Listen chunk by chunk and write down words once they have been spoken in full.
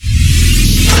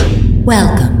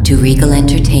Welcome to Regal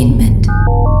Entertainment.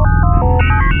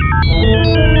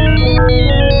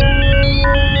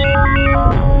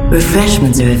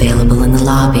 Refreshments are available in the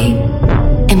lobby.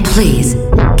 And please,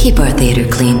 keep our theater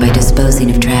clean by disposing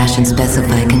of trash in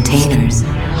specified containers.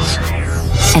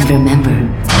 And remember,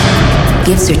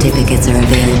 gift certificates are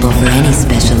available for any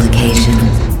special occasion.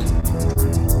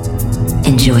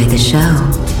 Enjoy the show.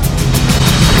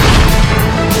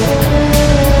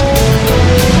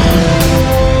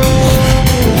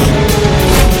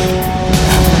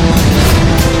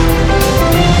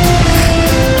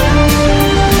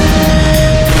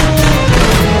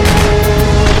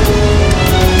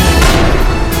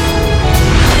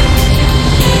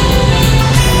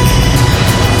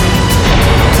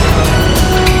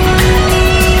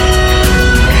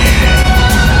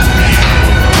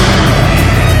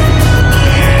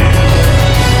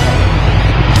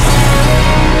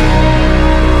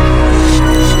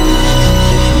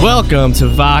 Welcome to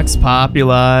Vox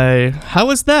Populi. How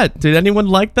was that? Did anyone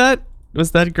like that?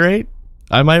 Was that great?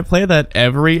 I might play that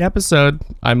every episode.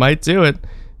 I might do it.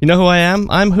 You know who I am?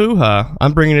 I'm Hoo-Ha.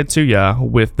 I'm bringing it to ya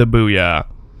with the booyah.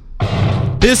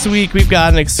 This week we've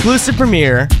got an exclusive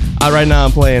premiere. Right now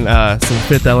I'm playing some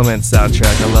Fifth Element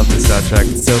soundtrack. I love this soundtrack.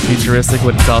 It's so futuristic,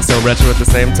 but it's also retro at the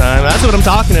same time. That's what I'm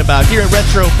talking about here at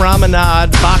Retro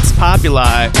Promenade, Vox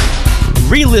Populi.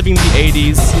 Reliving the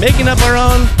 80s, making up our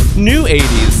own new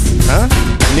 80s, huh?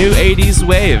 New 80s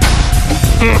wave.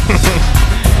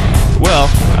 Well,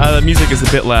 the music is a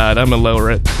bit loud. I'm gonna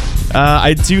lower it.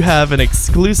 I do have an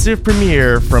exclusive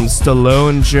premiere from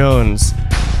Stallone Jones,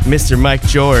 Mr. Mike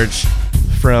George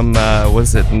from,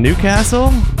 was it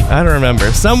Newcastle? I don't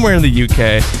remember. Somewhere in the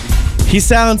UK. He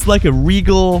sounds like a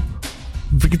regal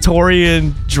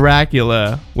Victorian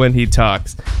Dracula when he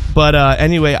talks. But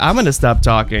anyway, I'm going to stop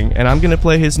talking, and I'm going to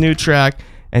play his new track,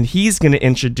 and he's going to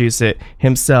introduce it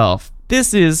himself.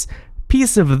 This is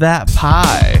Piece of That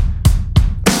Pie.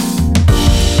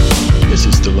 This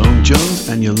is Stallone Jones,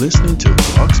 and you're listening to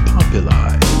Vox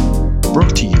Populi.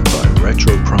 Brought to you by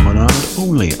Retro Promenade,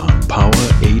 only on Power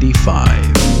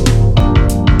 85.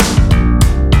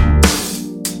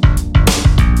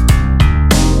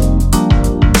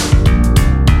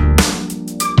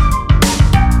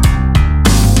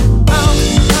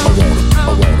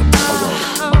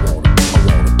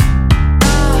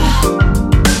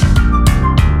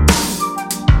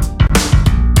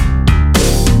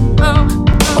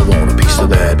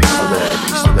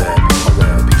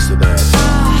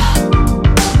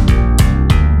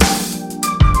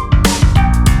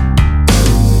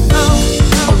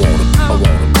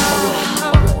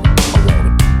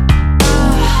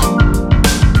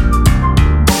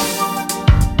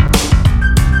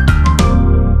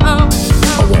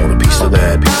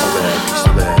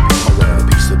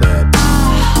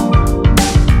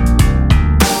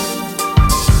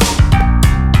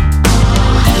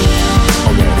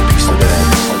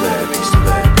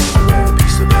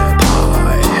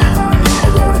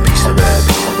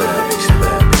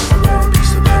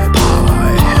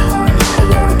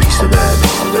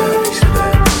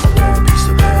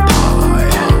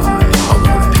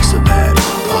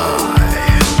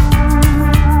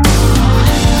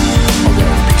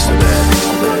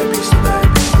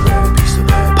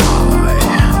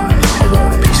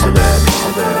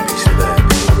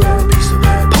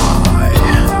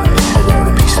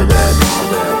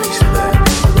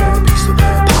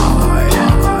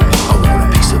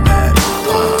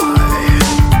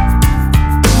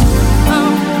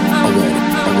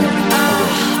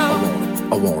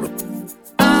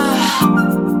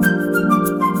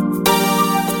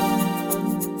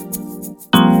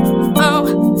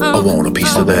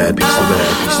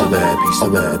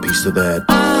 Piece of that.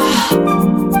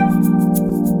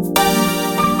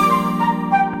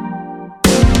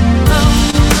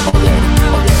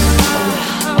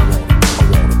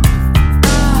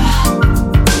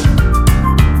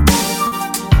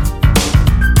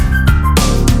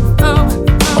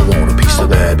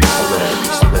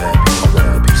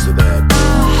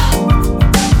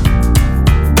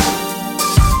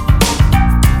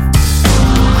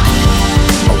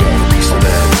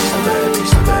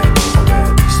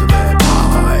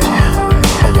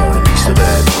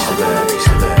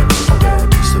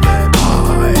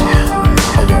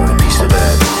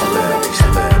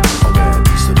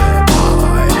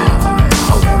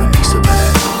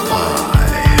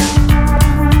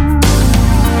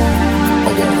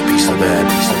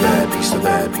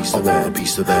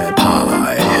 Piece of that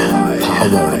pie.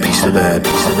 I want a piece of that,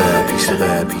 piece of that, piece of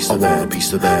that, piece of that,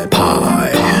 piece of that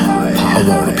pie. I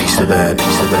want a piece of that,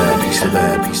 piece of that, piece of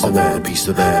that, piece of that, piece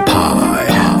of that pie.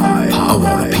 I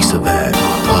want a piece of that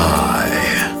pie.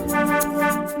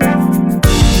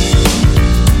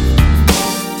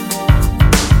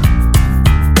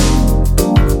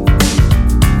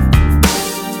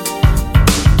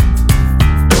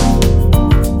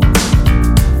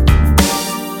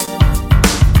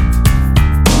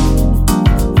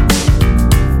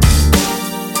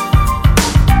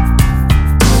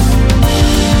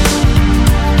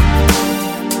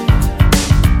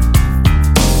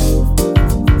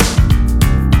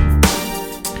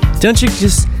 Don't you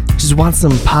just want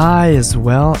some pie as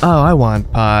well? Oh, I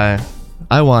want pie.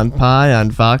 I want pie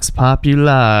on Vox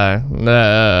Populi.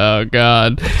 Oh,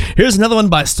 God. Here's another one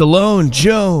by Stallone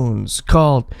Jones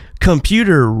called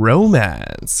Computer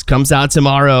Romance. Comes out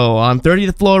tomorrow on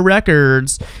 30th Floor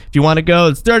Records. If you want to go,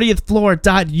 it's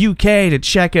 30thfloor.uk to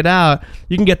check it out.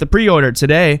 You can get the pre-order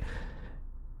today,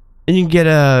 and you can get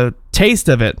a taste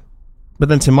of it. But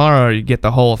then tomorrow, you get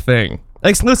the whole thing.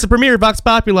 Exclusive premiere, Vox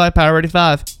Populi, Power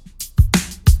 85.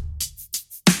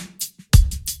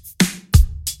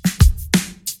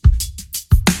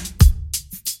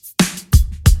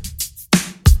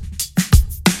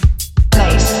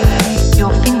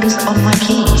 Your fingers on my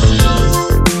keys.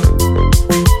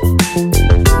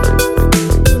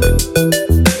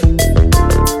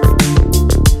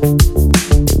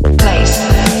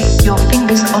 Place your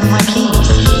fingers on my keys.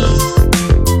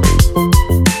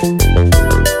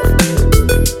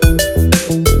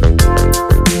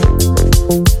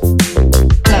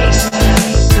 Place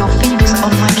your fingers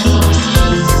on my keys.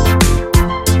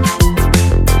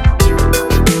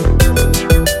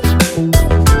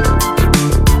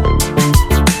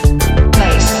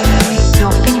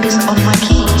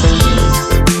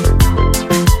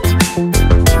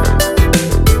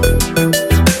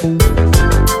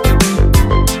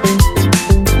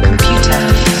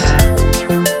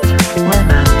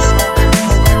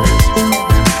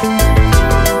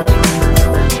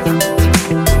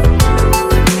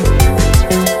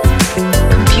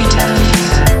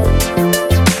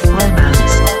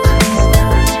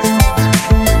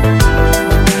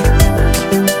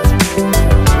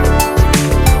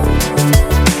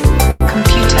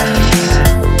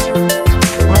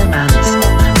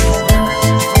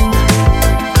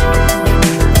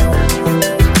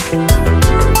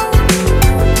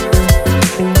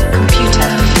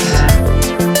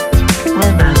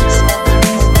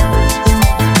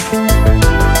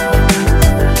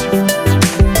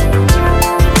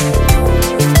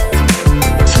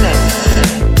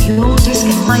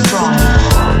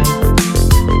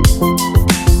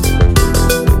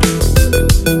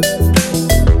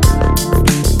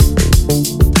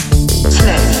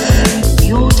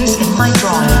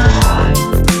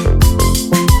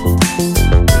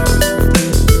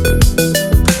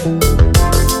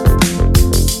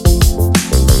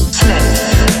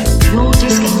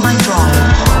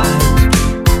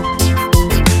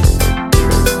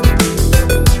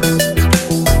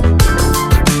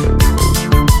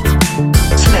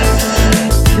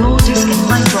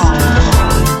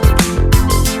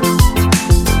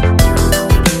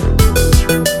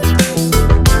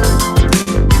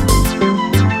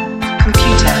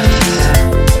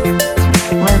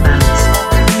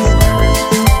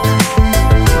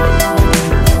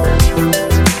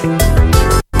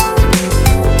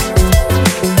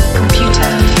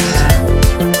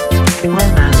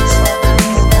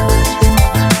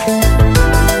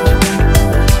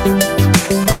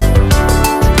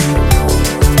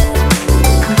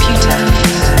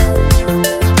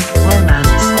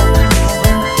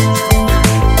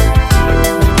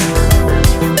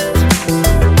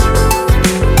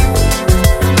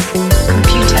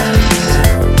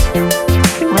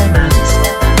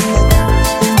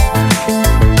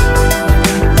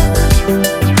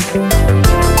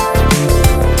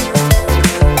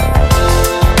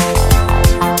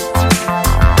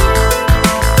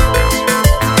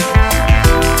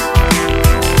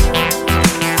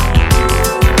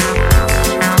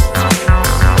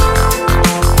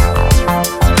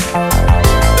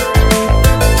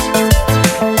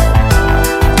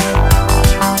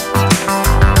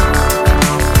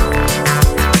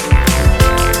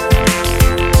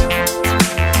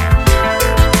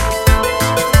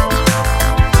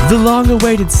 The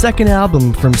long-awaited second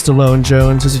album from Stallone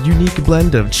Jones is a unique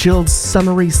blend of chilled,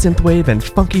 summery synthwave and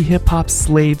funky hip-hop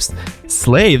slaves.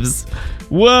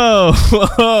 Whoa,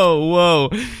 whoa.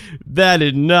 That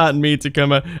did not mean to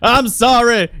come out. I'm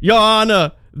sorry, Your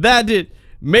Honor.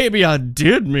 Maybe I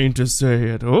did mean to say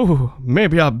it. Oh,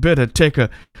 maybe I better take a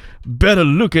better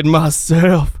look at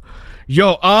myself.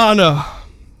 Your Honor.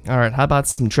 All right, how about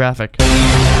some traffic?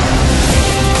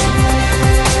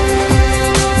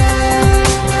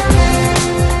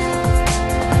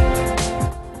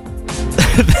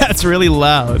 That's really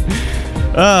loud.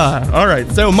 All right,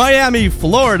 so Miami,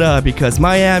 Florida, because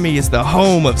Miami is the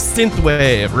home of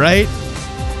synthwave, right?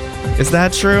 Is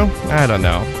that true? I don't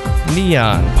know.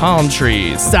 Neon, palm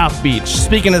trees, South Beach.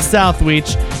 Speaking of South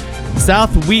Beach.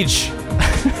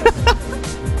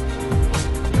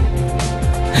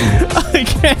 I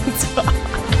can't talk.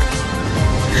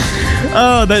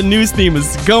 Oh, that news theme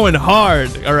is going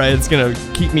hard. All right, it's gonna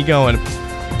keep me going.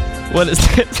 What is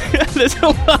this? There's a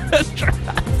lot of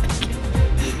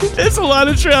traffic. There's a lot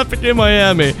of traffic in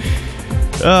Miami.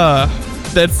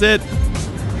 That's it.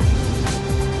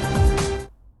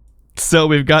 So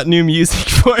we've got new music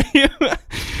for you.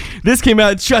 This came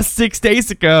out just 6 days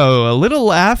ago, a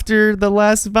little after the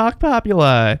last Vox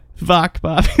Populi. Vox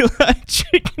Populi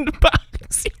Chicken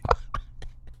Pox.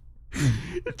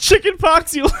 Chicken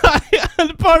Pox you lie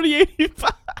on Party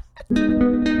 85.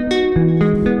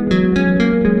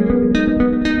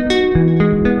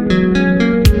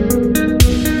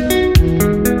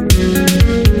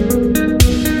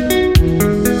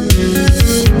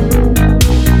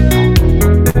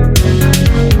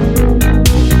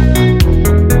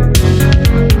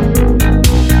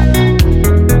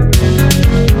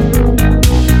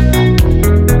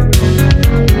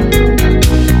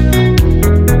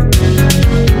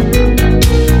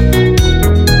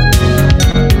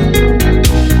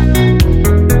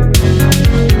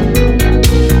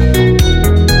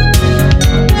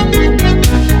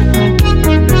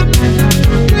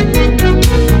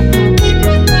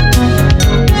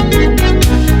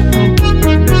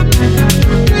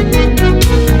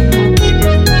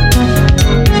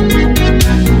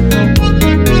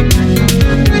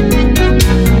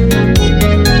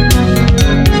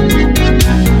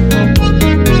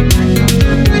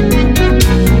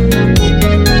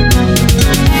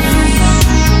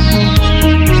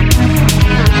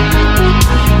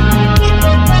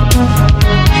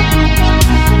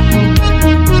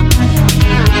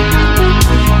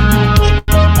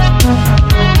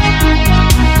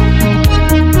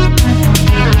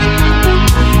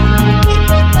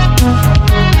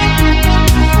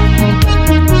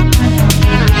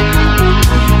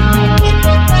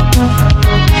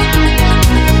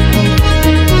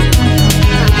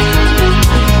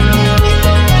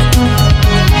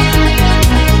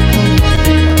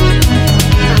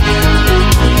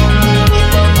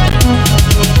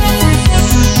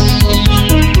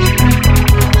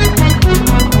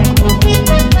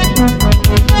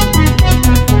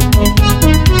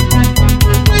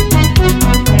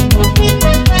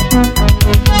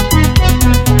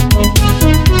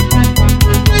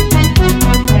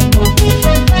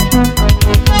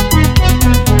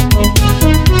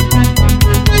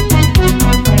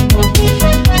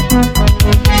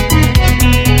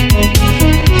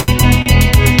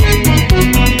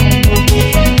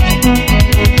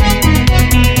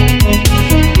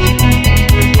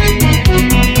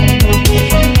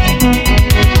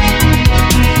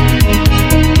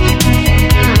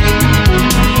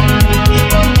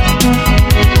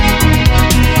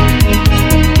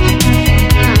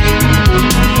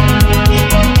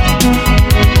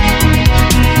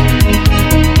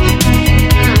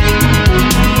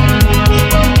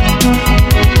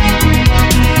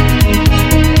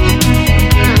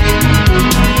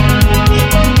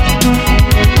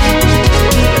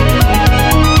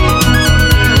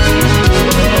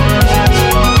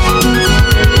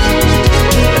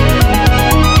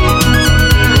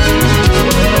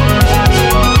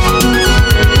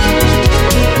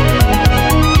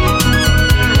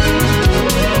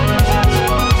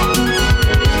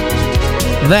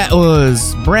 That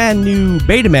was brand new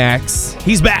Betamax.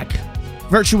 He's back.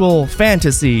 Virtual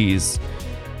Fantasies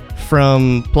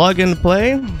from Plug and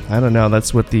Play. I don't know.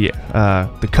 That's what the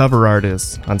cover art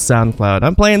is on SoundCloud.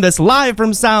 I'm playing this live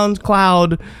from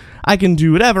SoundCloud. I can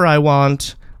do whatever I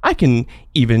want. I can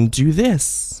even do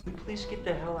this. Please get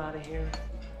the hell out of here.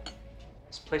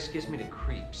 This place gives me the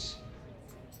creeps.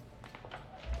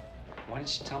 Why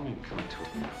didn't you tell me to come to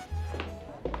it?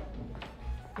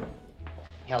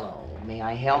 Hello, may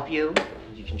I help you?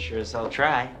 You can sure as hell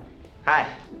try. Hi,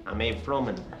 I'm Abe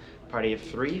Froman. Party of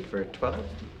 3 for 12.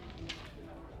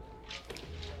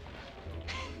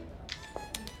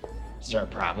 Is there a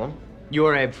problem?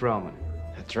 You're Abe Froman,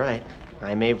 That's right.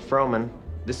 I'm Abe Froman.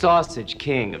 the Sausage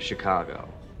King of Chicago.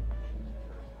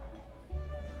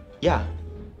 Yeah,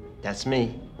 that's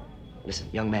me. Listen,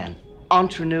 young man,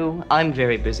 entre nous, I'm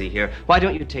very busy here. Why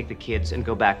don't you take the kids and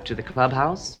go back to the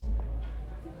clubhouse?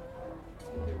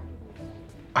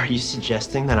 Are you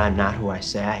suggesting that I'm not who I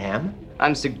say I am?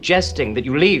 I'm suggesting that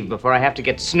you leave before I have to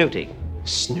get snooty.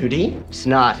 Snooty?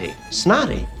 Snotty.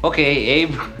 Snotty? Okay,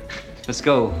 Abe, let's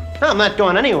go. No, I'm not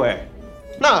going anywhere.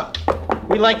 No,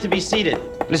 we like to be seated.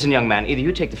 Listen, young man, either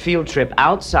you take the field trip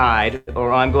outside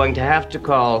or I'm going to have to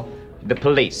call the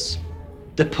police.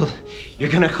 You're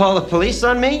gonna call the police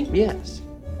on me? Yes.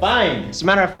 Fine. As a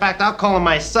matter of fact, I'll call them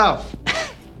myself.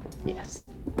 Yes.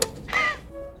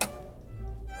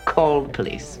 Call the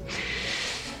police.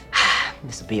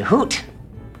 This'll be a hoot.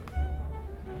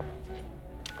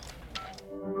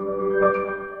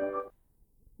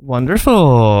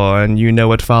 Wonderful. And you know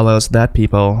what follows that,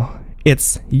 people.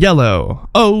 It's Yellow.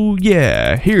 Oh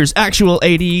yeah, here's actual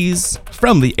 80s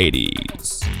from the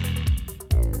 80s.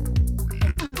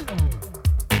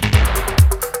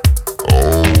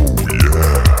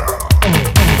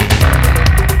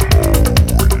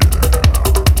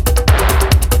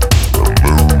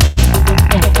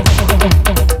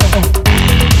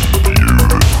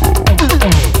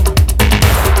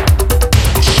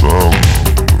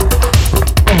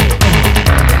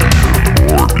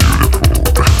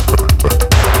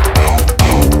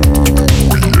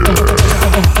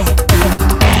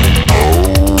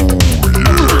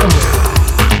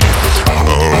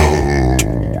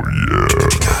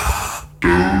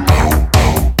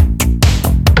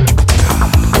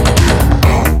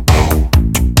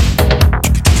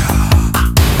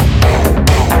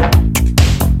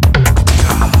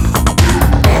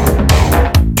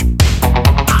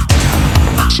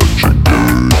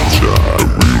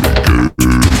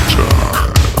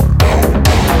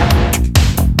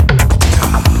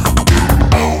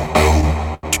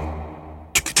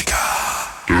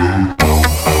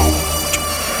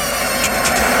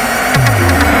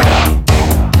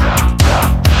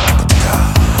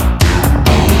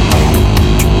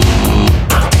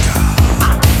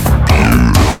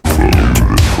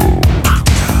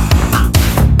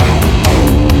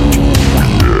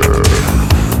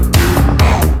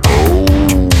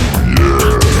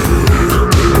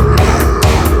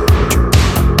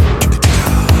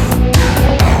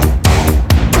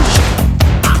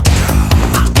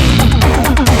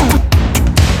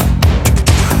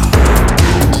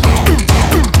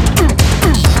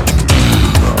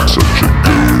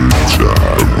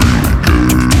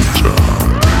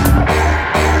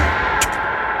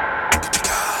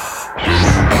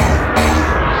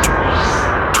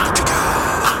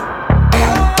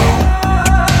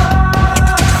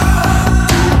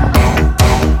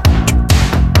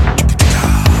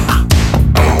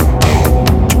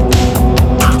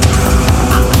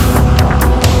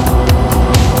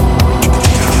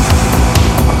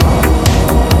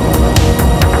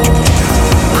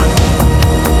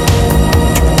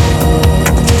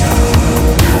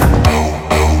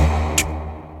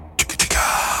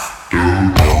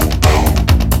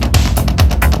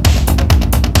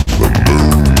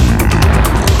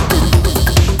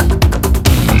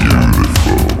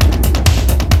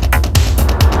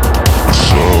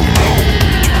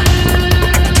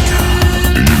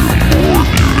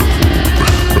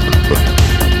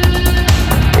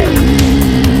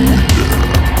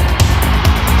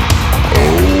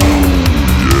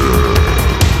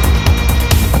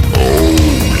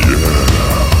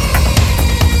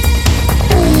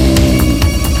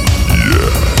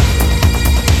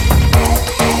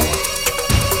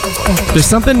 There's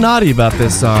something naughty about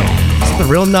this song. Something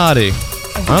real naughty.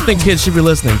 I don't think kids should be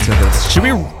listening to this. Should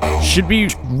we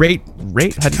rate?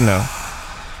 How do you know?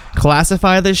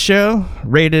 Classify this show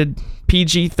rated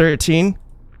PG-13.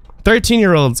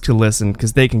 13-year-olds can listen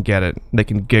because they can get it. They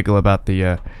can giggle about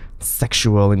the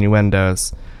sexual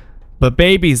innuendos. But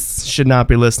babies should not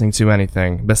be listening to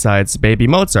anything besides Baby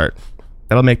Mozart.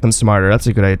 That'll make them smarter. That's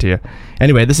a good idea.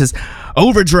 Anyway, this is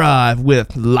Overdrive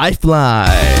with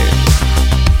Lifeline.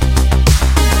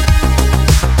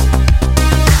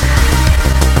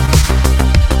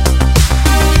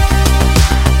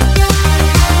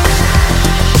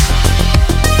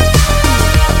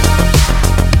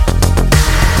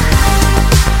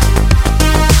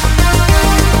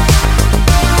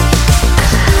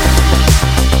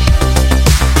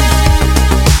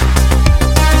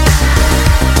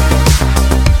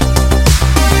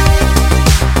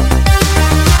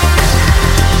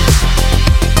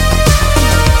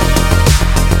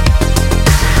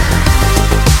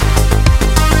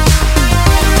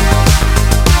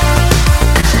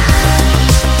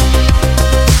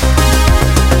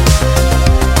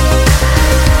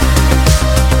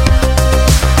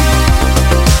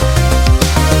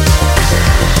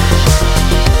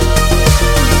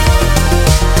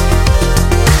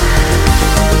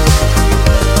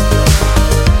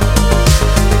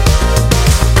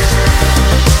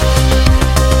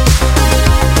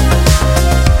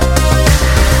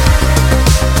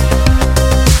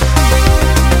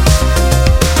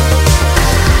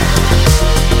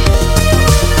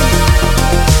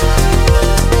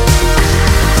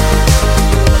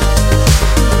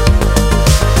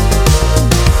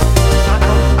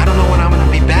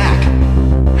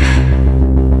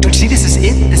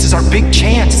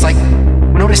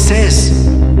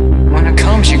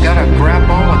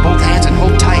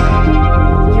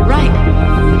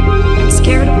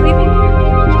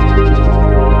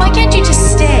 Why can't you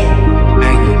just stay?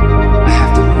 Maggie,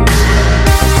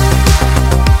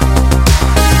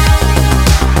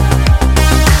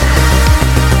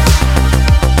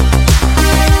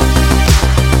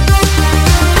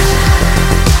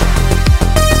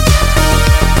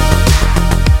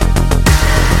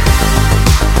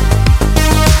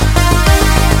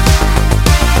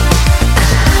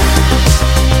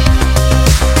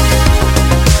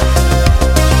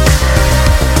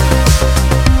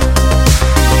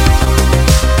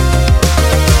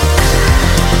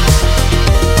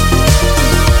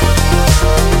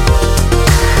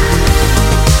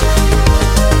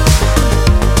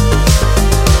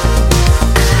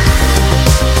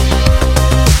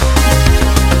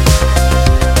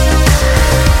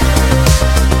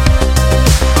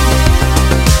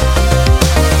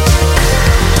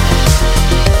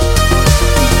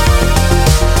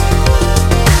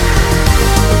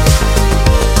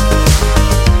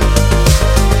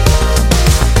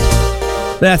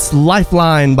 That's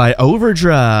Lifeline by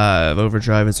Overdrive.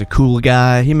 Overdrive is a cool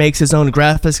guy. He makes his own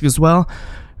graphics as well.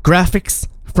 Graphics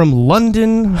from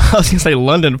London. I was going to say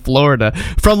London, Florida.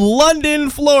 From London,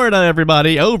 Florida,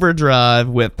 everybody. Overdrive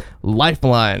with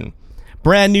Lifeline.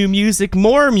 Brand new music,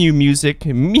 more new music,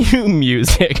 Mew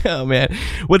music. Oh man,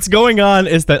 what's going on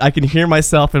is that I can hear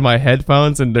myself in my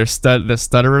headphones, and there's the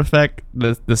stutter effect,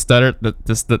 the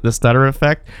stutter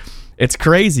effect. It's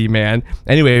crazy, man.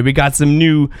 Anyway, we got some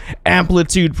new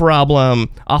Amplitude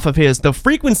Problem off of his The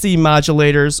Frequency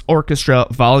Modulators Orchestra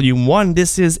Volume 1.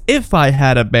 This is If I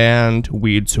Had a Band,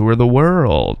 We'd Tour the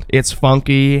World. It's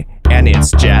funky and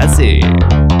it's jazzy.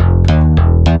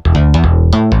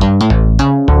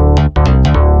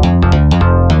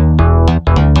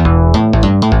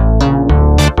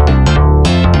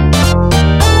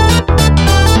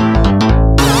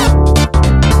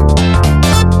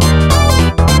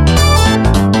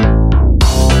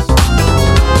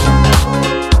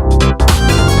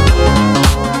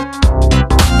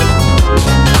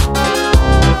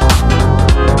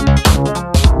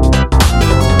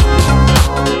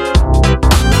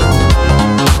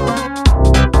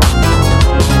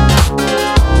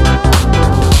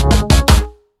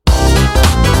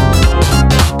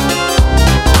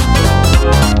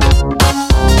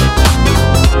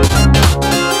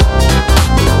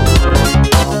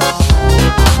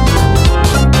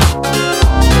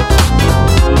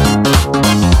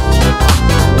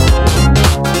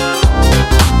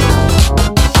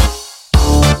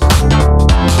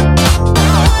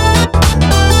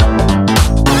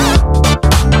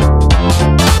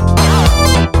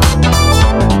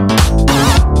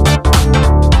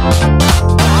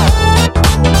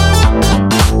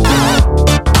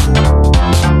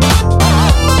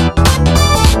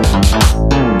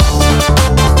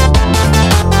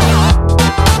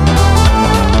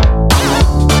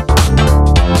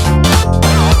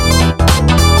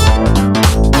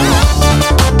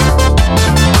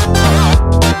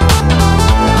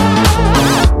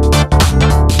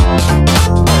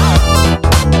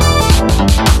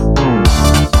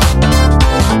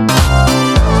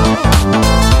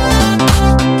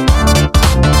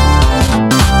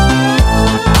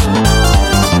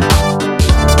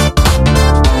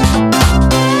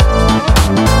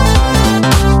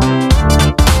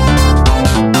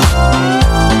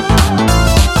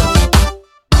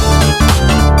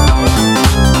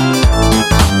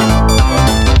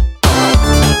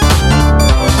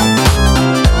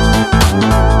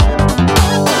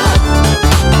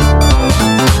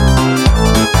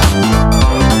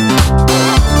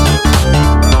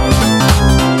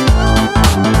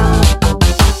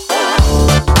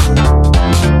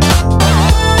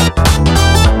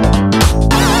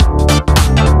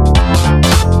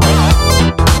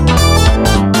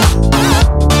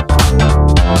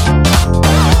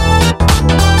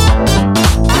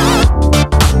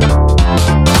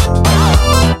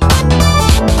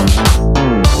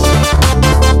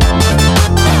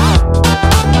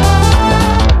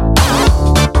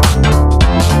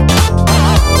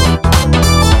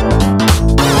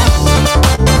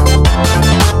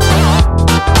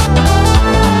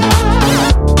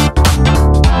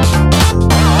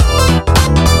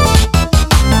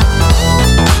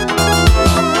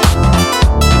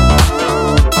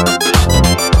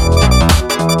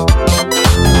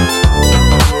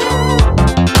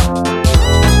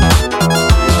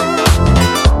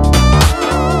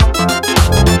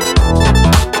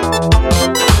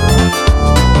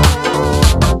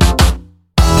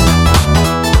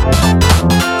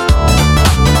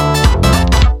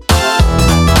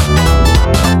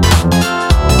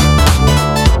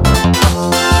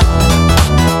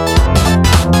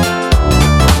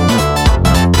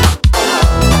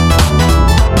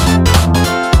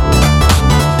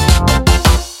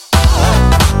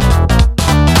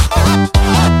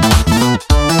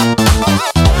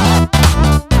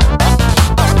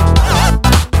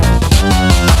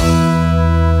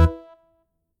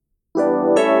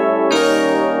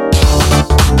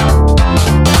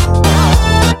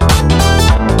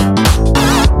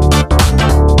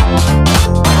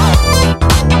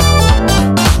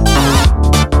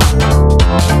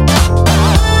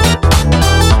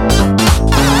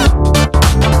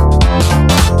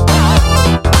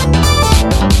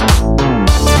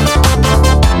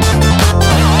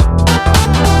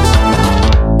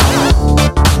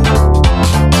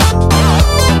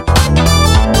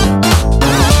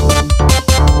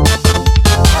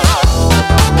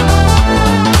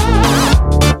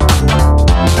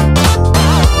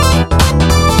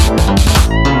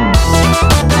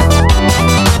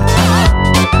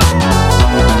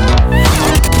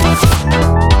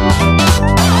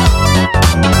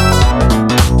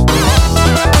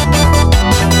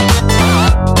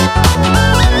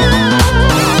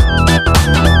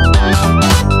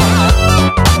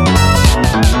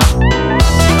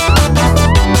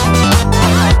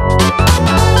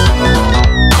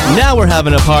 we're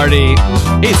having a party.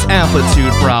 It's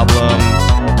Amplitude Problem.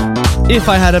 If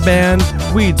I had a band,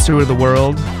 we'd tour the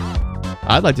world.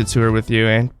 I'd like to tour with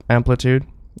you, Amplitude.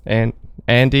 And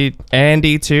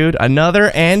Andy Tude.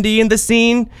 Another Andy in the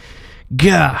scene.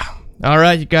 Gah. All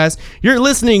right, you guys. You're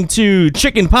listening to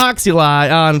Chicken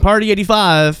Poxuli on Party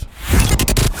 85.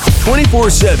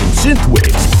 24/7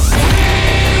 Synthwave.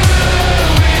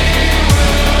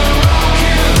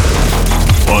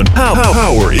 On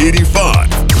Power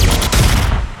 85.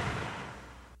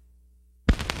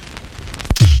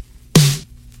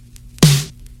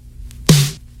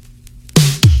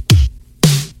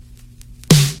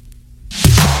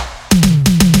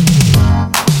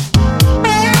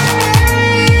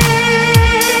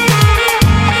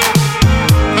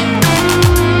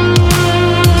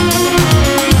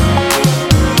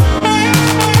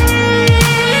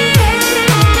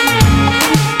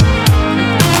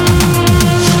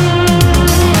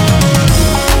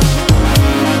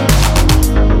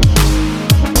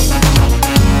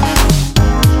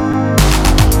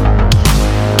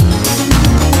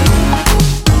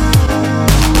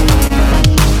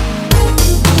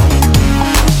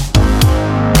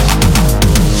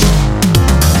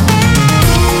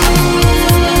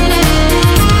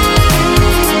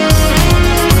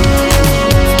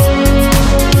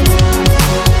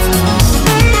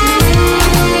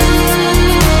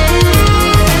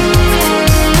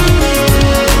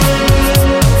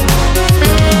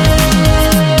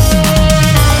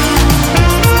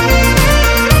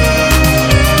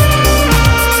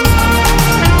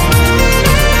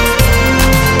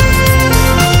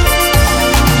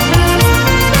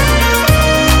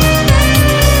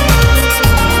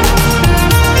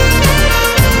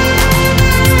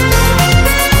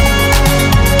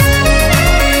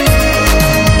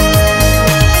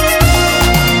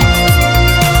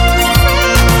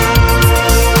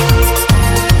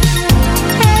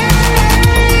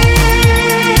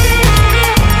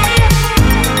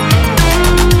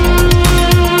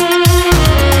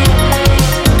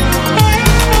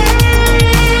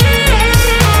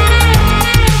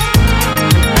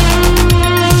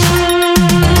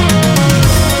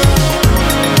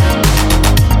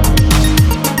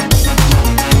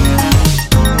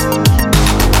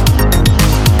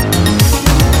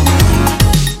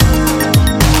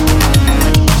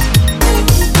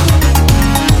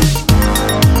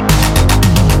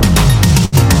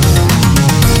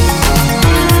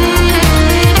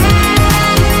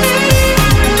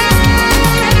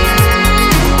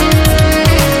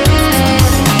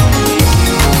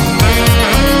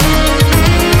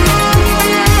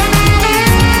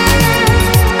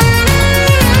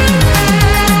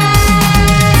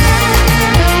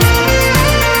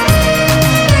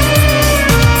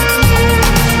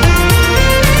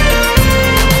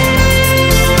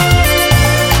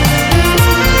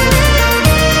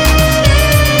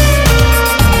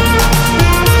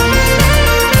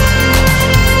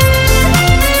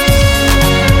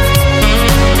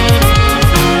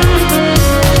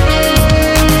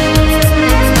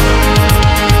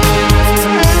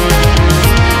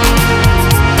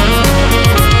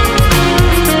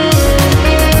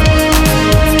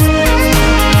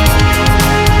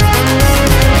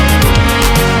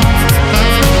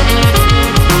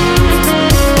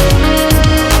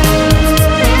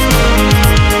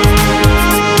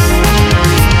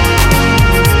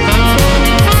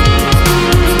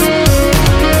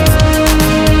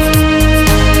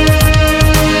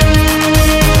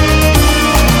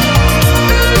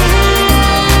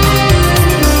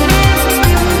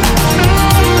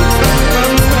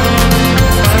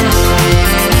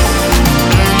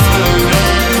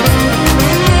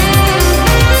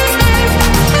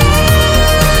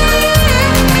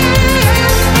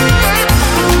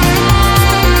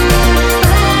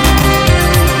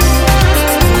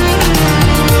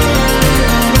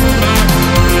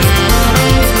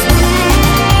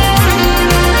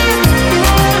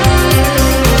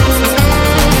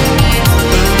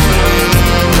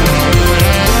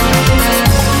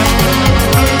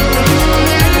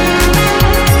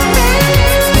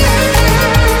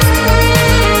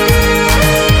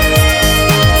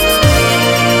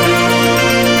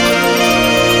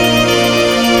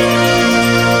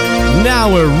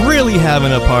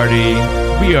 having a party.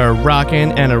 We are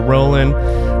rocking and a rolling.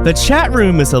 The chat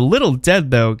room is a little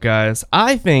dead though, guys.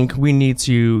 I think we need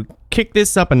to kick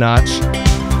this up a notch.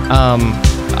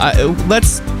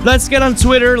 Let's get on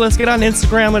Twitter. Let's get on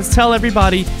Instagram. Let's tell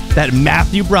everybody that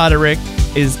Matthew Broderick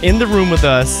is in the room with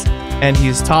us, and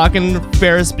he's talking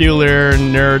Ferris Bueller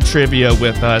nerd trivia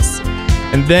with us.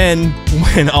 And then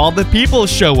when all the people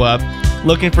show up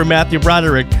looking for Matthew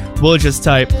Broderick, we'll just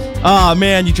type, "Ah,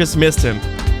 man, you just missed him."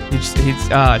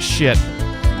 Shit.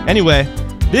 Anyway,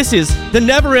 this is The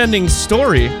Neverending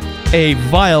Story, a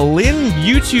violin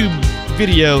YouTube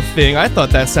video thing. I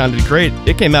thought that sounded great.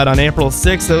 It came out on April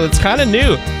 6th, so it's kind of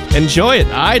new. Enjoy it.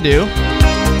 I do.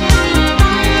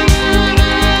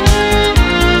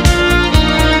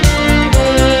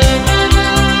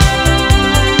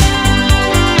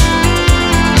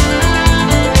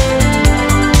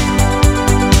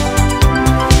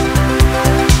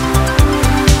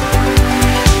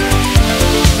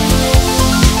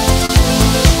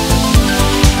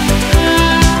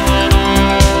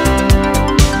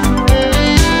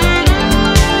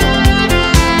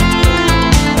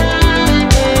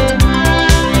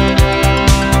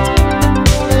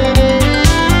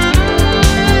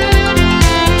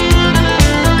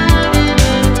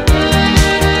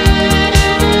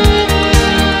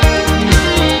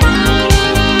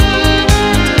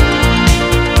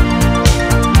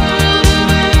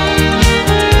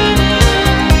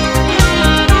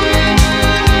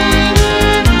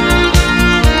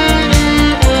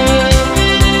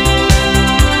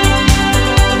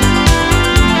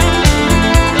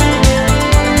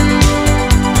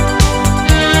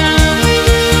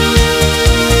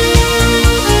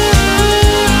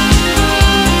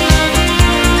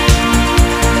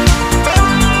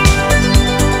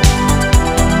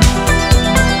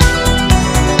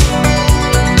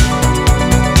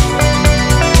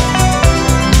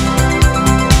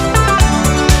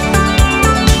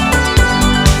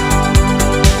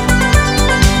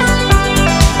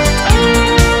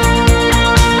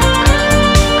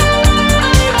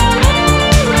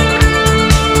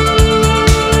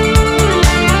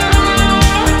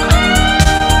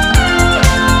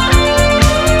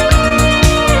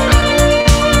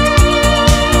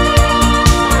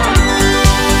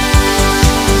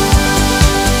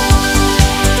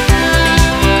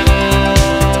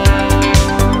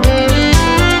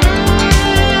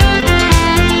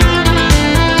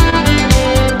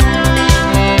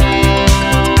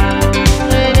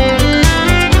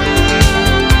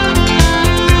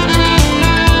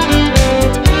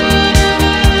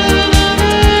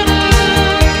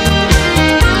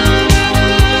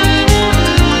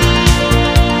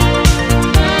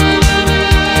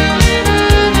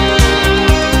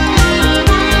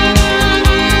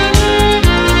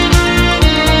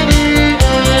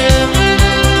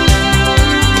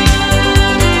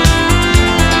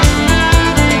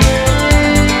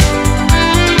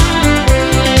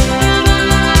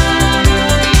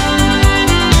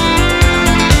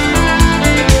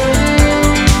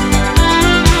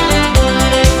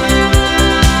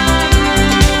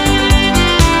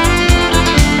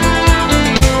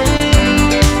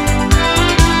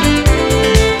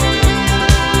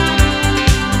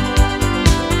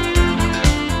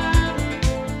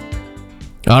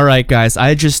 All right, guys,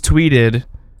 I just tweeted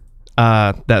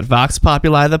that Vox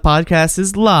Populi, the podcast,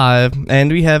 is live, and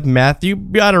we have Matthew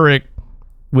Broderick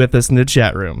with us in the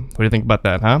chat room. What do you think about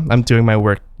that, huh? I'm doing my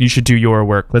work. You should do your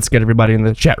work. Let's get everybody in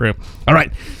the chat room. All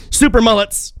right, Super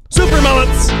Mullets! Super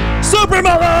Mullets! Super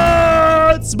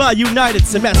Mullets! By United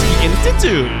Semeski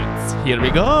Institute. Here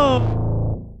we go.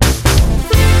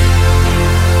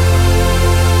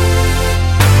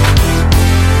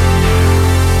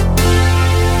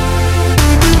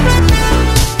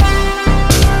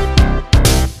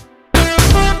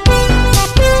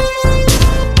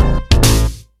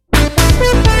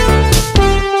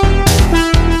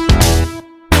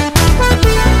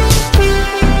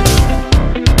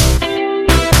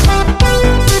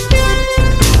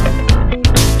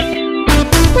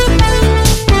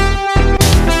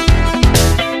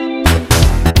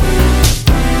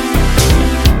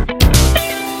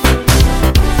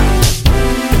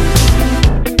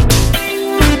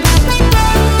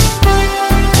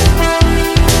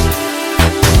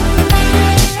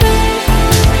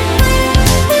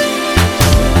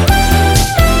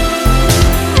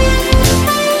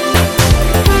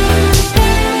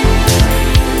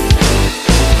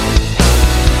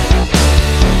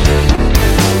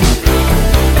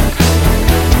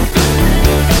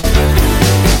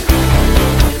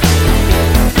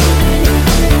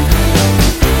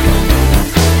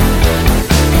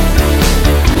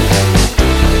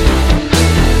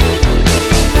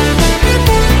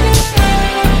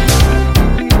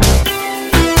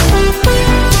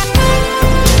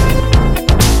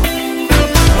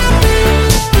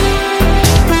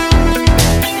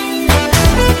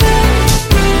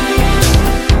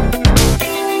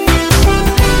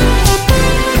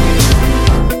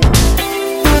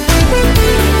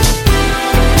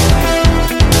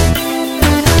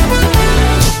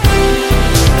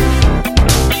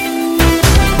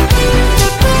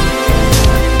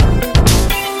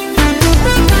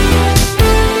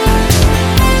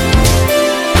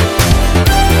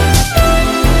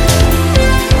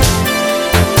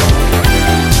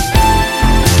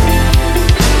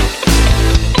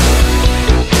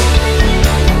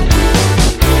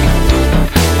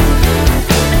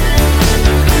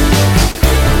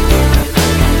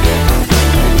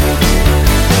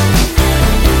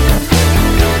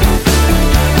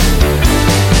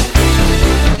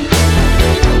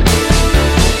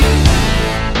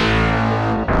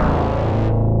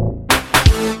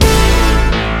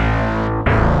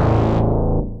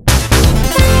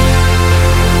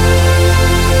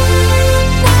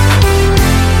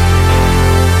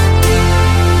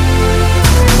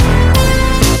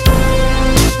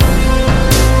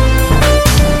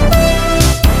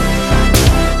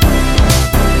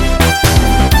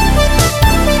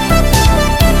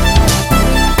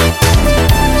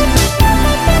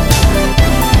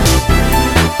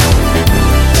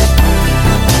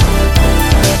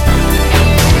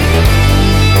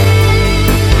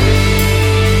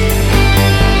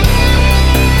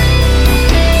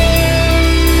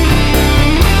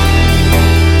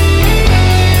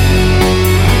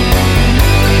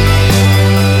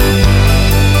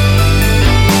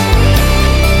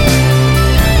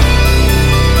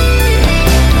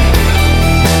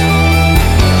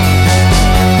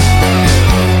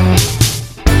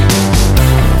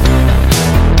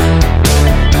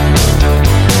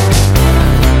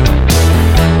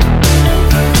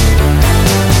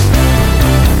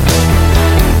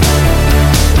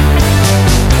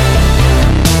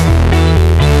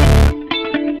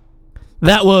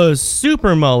 That was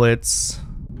Super Mullets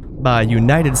by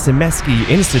United Semeski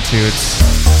Institute.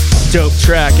 Dope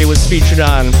track. It was featured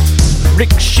on Rick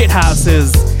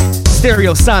Shithouse's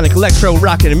Stereosonic Electro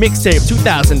Rockin' Mixtape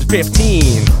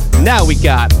 2015. Now we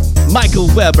got Michael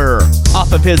Weber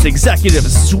off of his Executive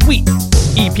Suite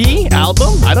EP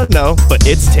album? I don't know, but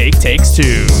it's Takes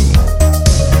Two.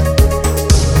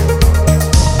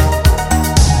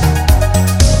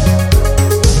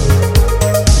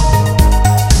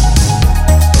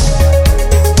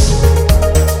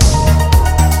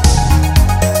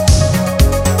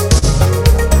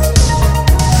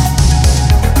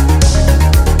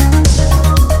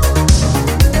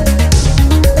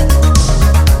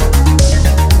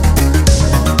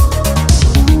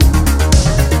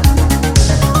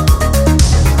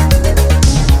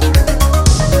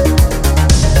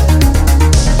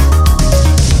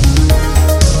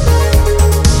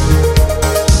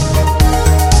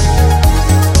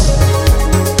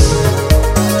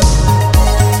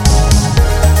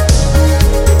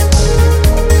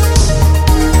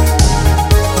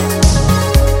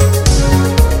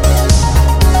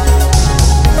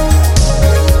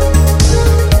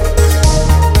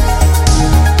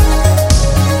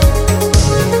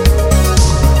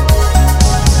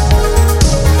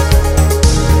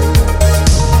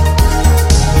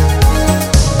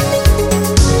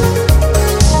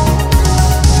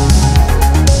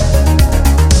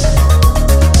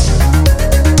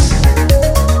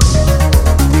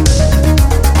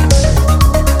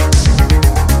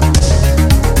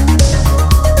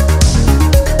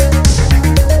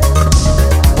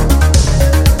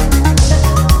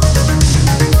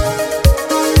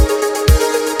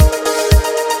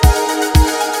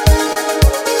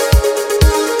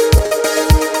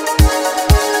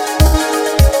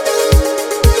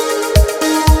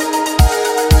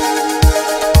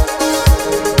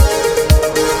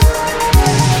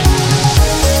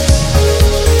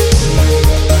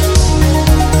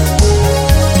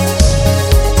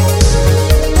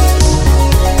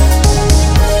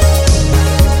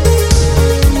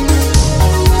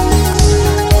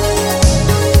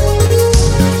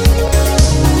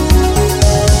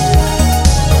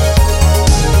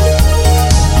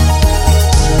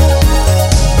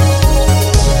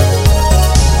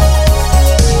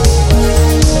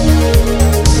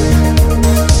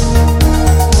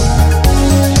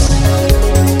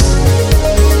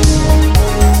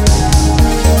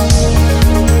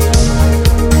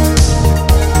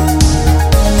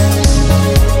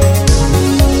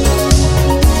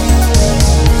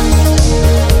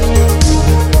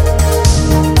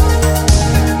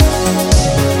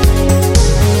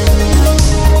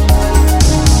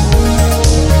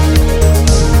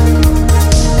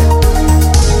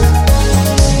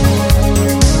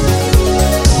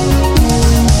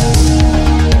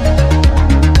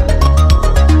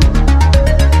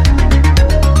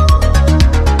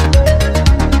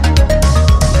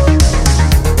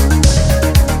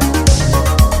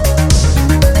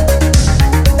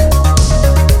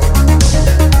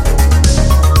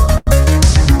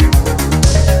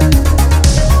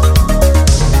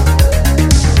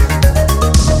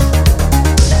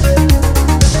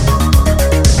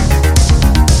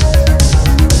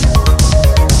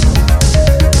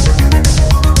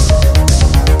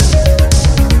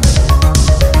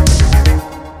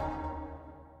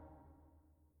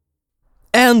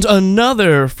 And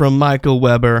another from Michael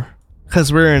Weber,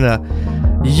 because we're in a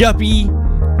yuppie,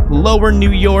 lower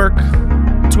New York,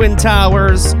 Twin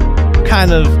Towers,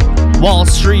 kind of Wall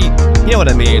Street. You know what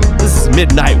I mean? This is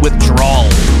Midnight Withdrawal.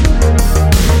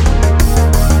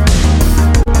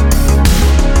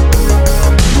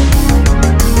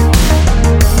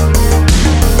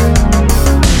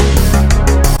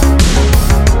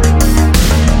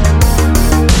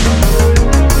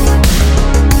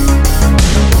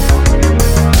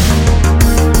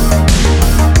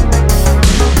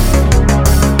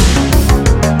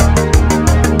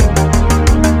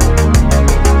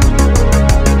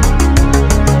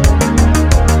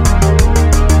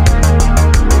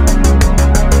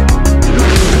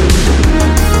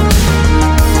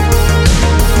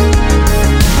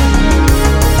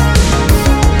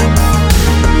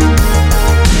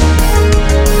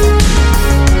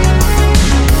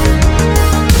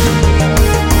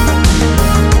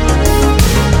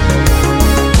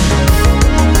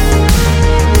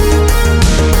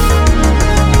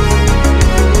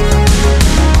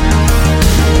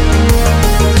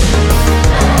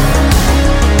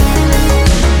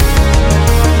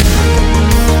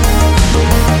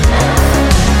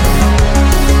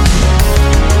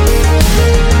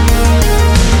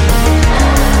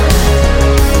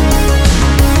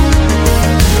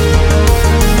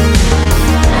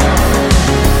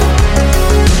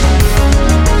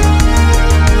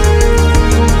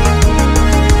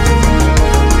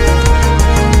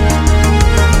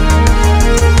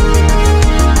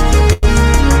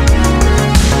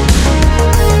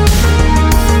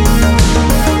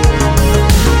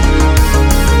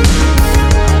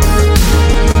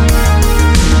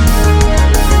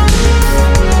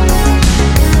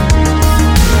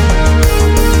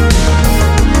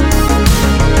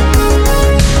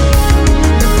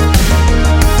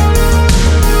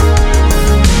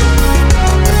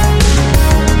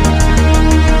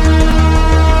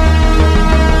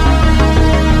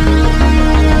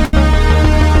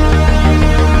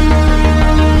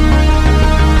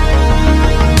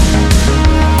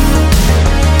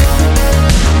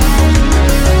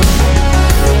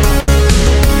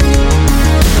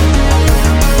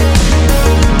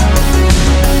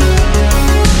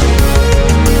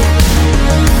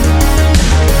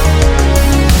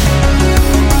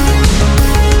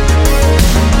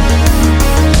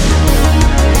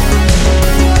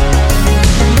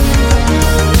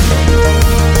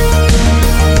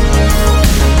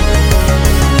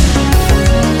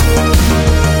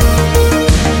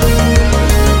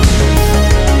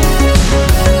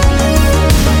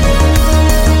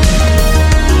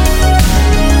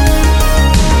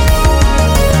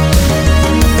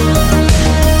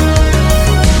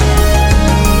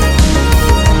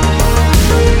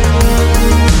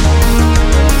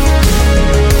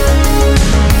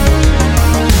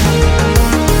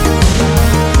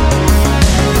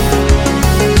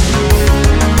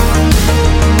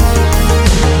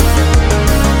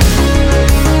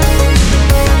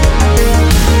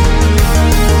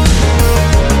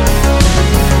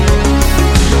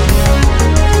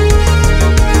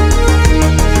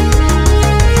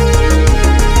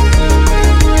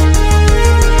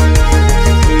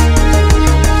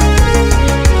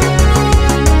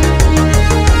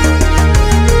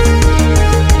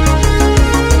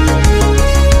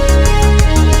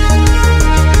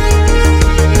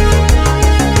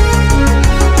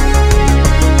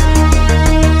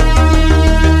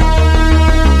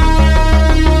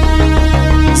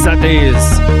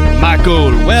 is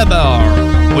Michael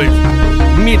Weber with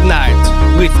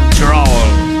Midnight Withdrawal.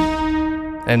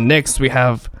 And next we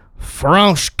have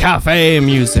French Cafe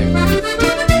music.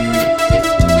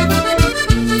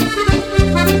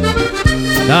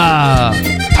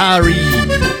 Paris.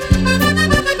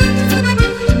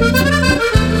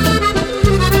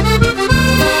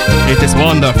 It is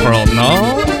wonderful,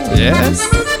 no? Yes?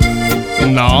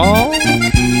 No?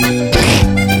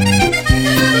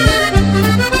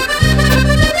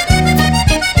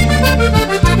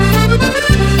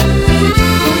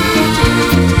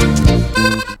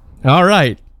 All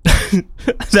right.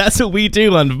 That's what we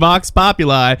do on Vox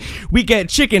Populi. We get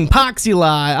chicken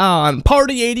poxuli on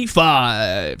Party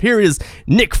 85. Here is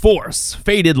Nick Force,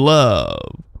 Faded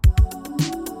Love.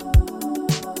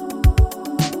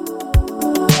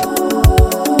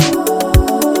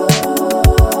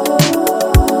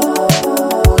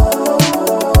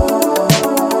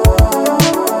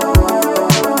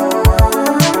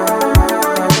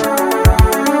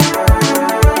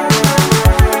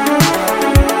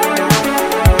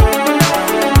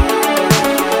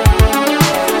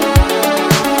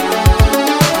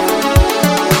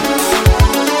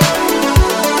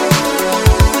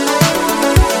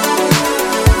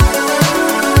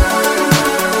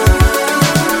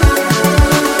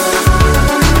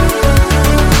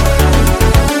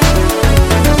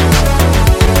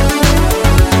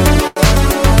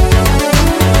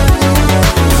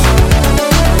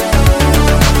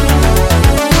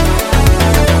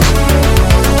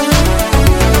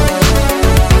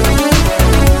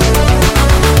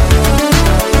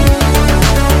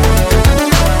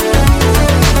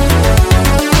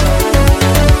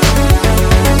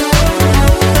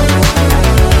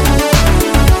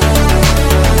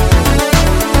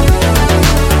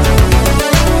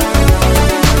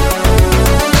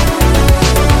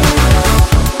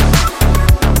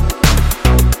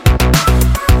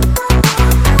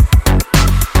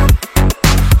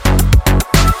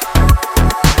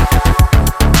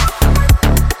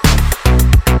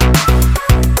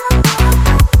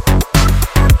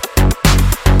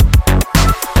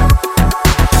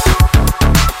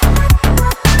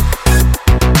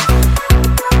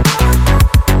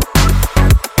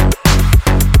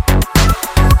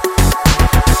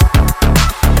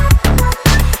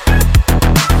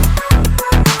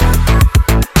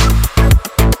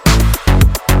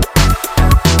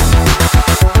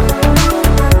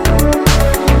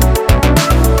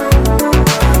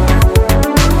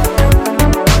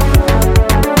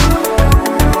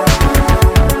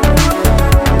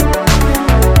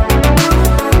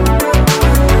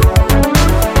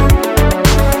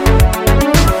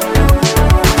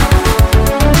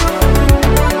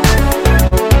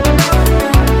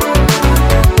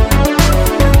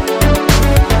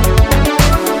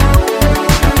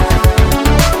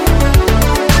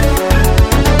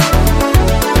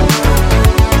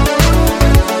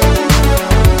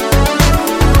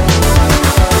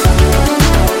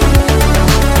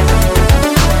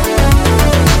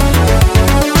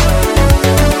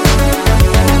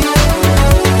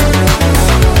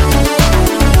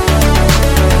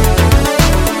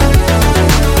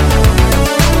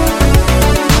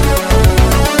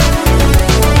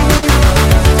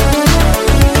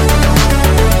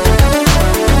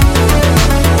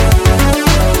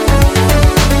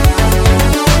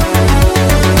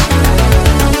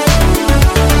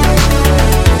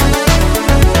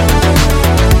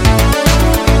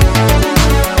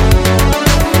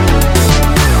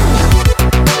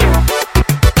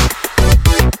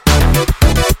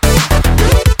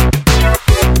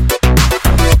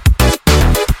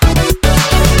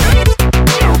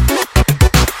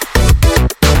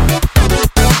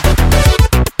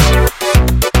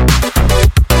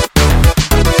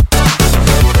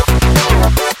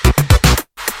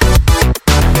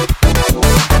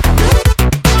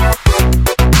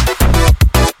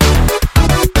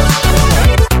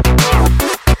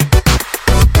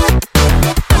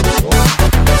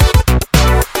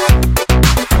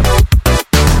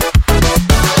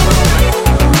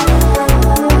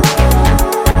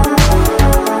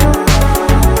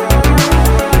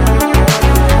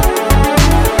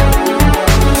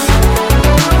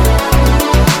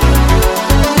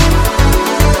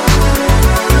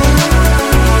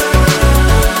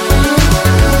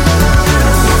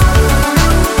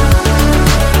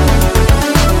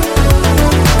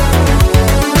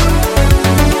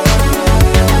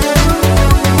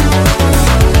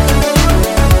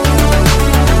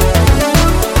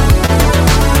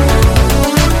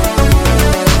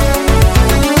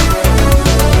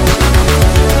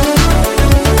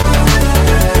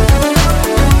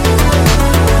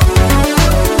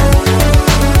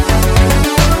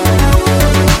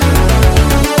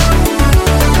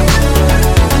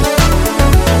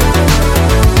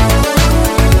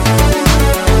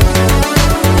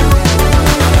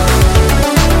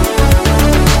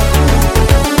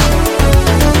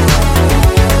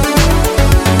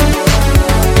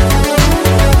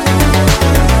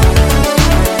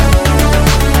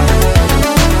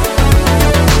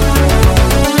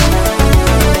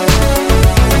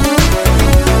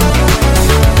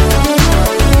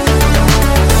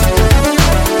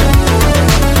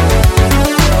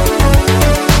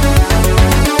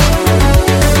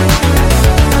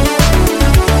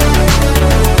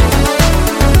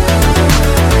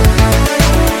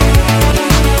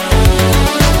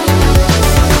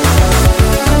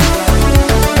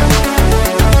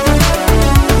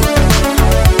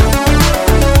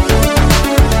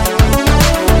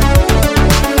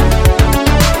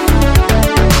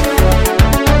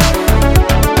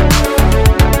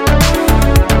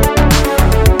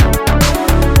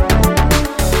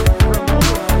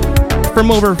 from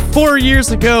over 4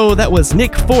 years ago. That was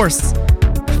Nick Force,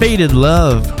 Faded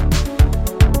Love.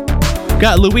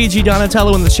 Got Luigi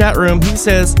Donatello in the chat room. He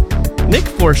says, Nick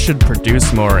Force should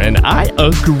produce more, and I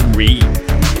agree.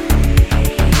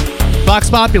 Vox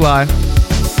Populi,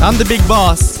 I'm the big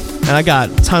boss, and I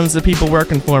got tons of people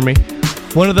working for me.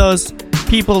 One of those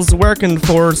people's working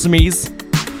for me's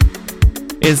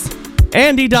is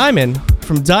Andy Diamond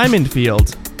from Diamond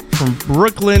Field, from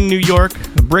Brooklyn, New York,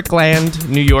 Brickland,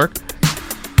 New York.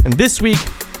 And this week,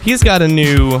 he's got a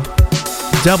new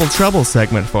Double Trouble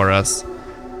segment for us.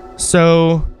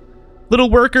 So,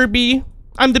 little worker bee,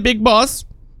 I'm the big boss.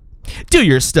 Do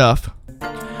your stuff.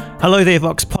 Hello there,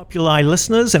 Vox Populi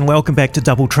listeners, and welcome back to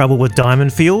Double Trouble with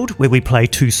Diamond Field, where we play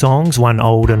 2 songs, one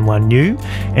old and one new,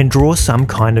 and draw some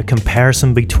kind of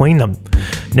comparison between them.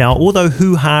 Now, although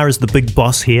Hoo-Ha is the big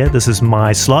boss here, this is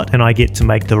my slot and I get to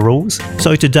make the rules.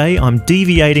 So today I'm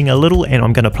deviating a little and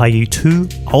I'm going to play you 2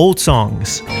 old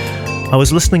songs. I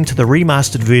was listening to the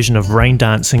remastered version of Rain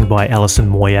Dancing by Alison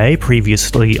Moyet,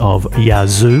 previously of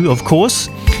Yazoo, of course,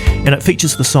 and it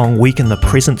features the song Weak in the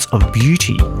Presence of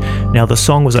Beauty. Now, the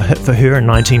song was a hit for her in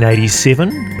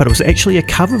 1987, but it was actually a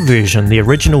cover version, the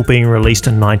original being released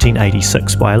in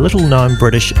 1986 by a little-known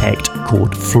British act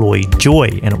called Floyd Joy,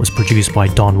 and it was produced by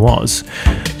Don Was.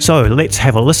 So, let's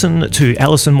have a listen to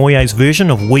Alison Moyet's version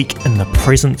of Weak in the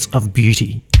Presence of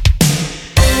Beauty.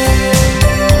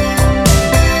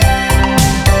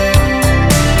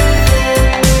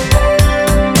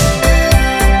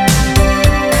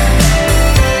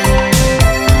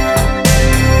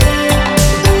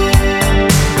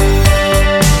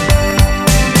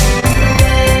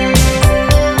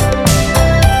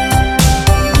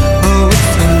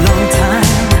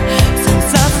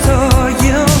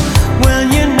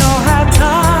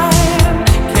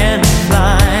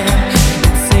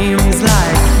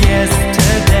 Like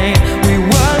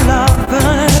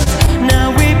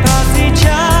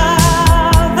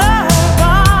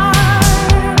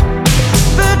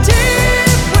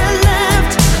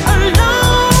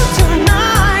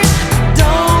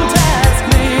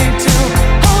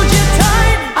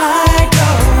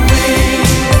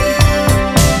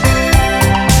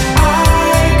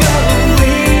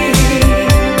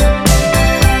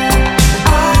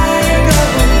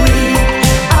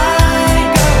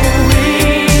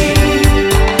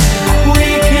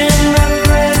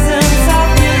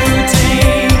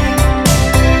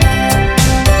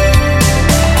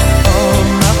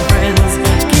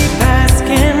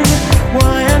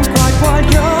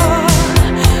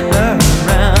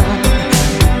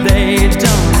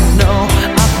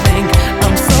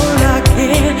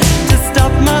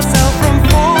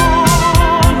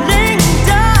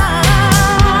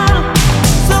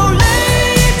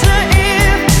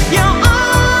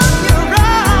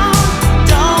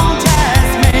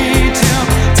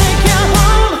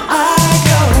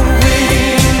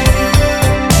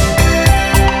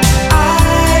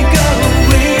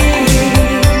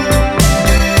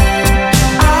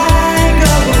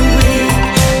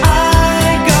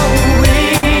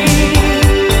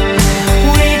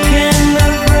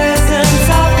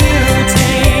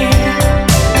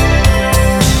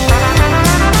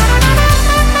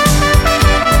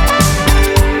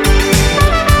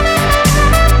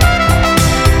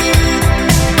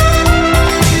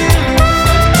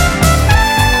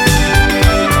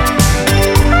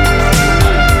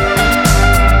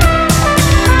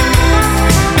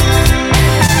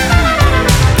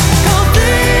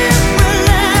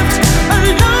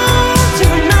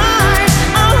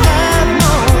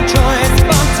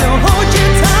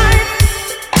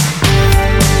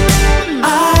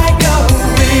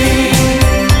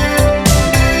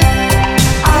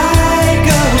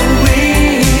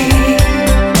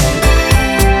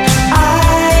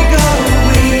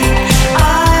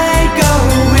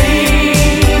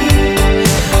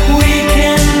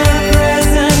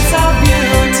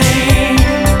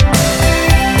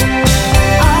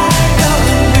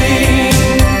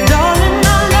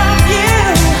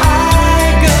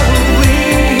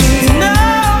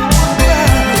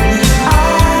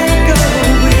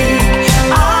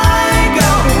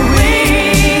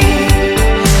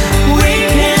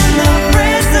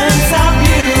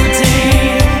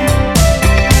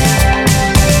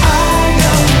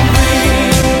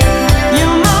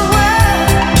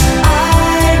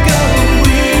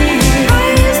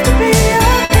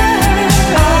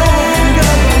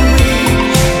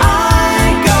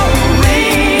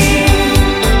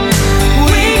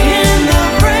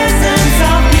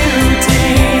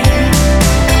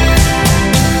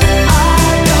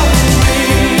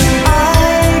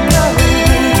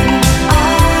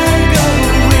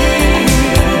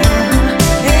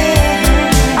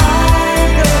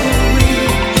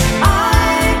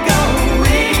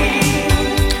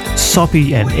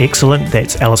Soppy and Excellent.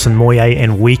 That's Alison Moyet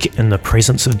and Weak in the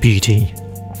Presence of Beauty.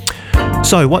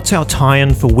 So what's our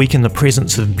tie-in for Weak in the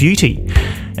Presence of Beauty?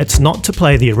 It's not to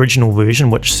play the original version,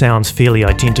 which sounds fairly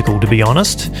identical to be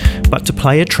honest, but to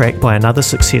play a track by another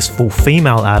successful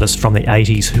female artist from the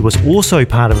 80s who was also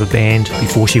part of a band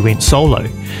before she went solo.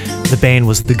 The band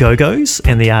was The Go-Go's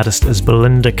and the artist is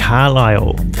Belinda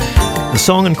Carlisle. The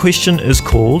song in question is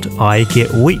called I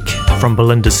Get Weak, from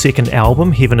Belinda's second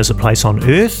album Heaven is a Place on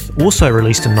Earth, also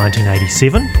released in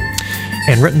 1987,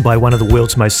 and written by one of the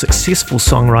world's most successful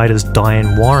songwriters,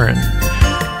 Diane Warren.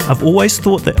 I've always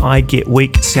thought that I Get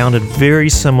Weak sounded very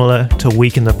similar to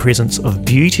Weak in the Presence of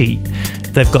Beauty.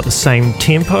 They've got the same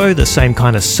tempo, the same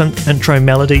kind of synth intro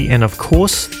melody, and of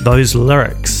course, those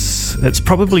lyrics. It's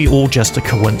probably all just a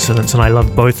coincidence, and I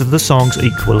love both of the songs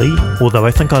equally, although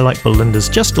I think I like Belinda's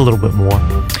just a little bit more.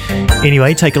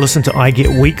 Anyway, take a listen to I Get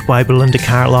Weak by Belinda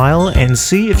Carlisle and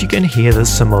see if you can hear the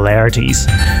similarities.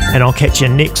 And I'll catch you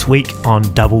next week on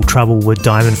Double Trouble with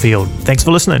Diamond Field. Thanks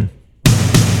for listening.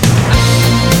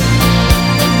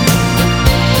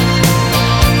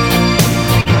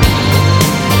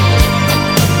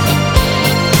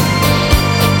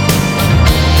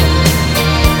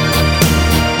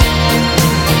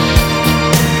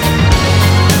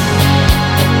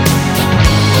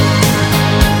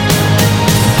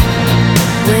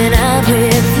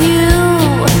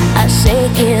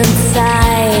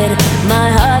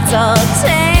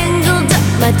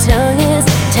 Tongue is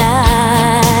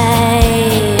tied.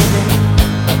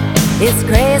 It's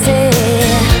crazy.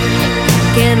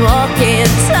 Can't walk, can't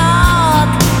talk,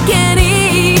 can't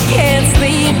eat, can't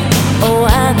sleep. Oh,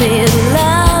 I'm in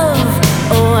love.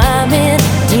 Oh, I'm in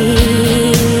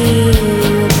deep.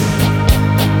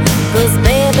 'Cause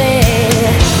baby,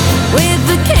 with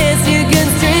the kiss you can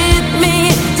strip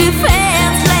me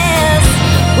defenseless.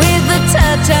 With the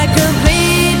touch I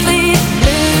completely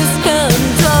lose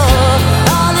control.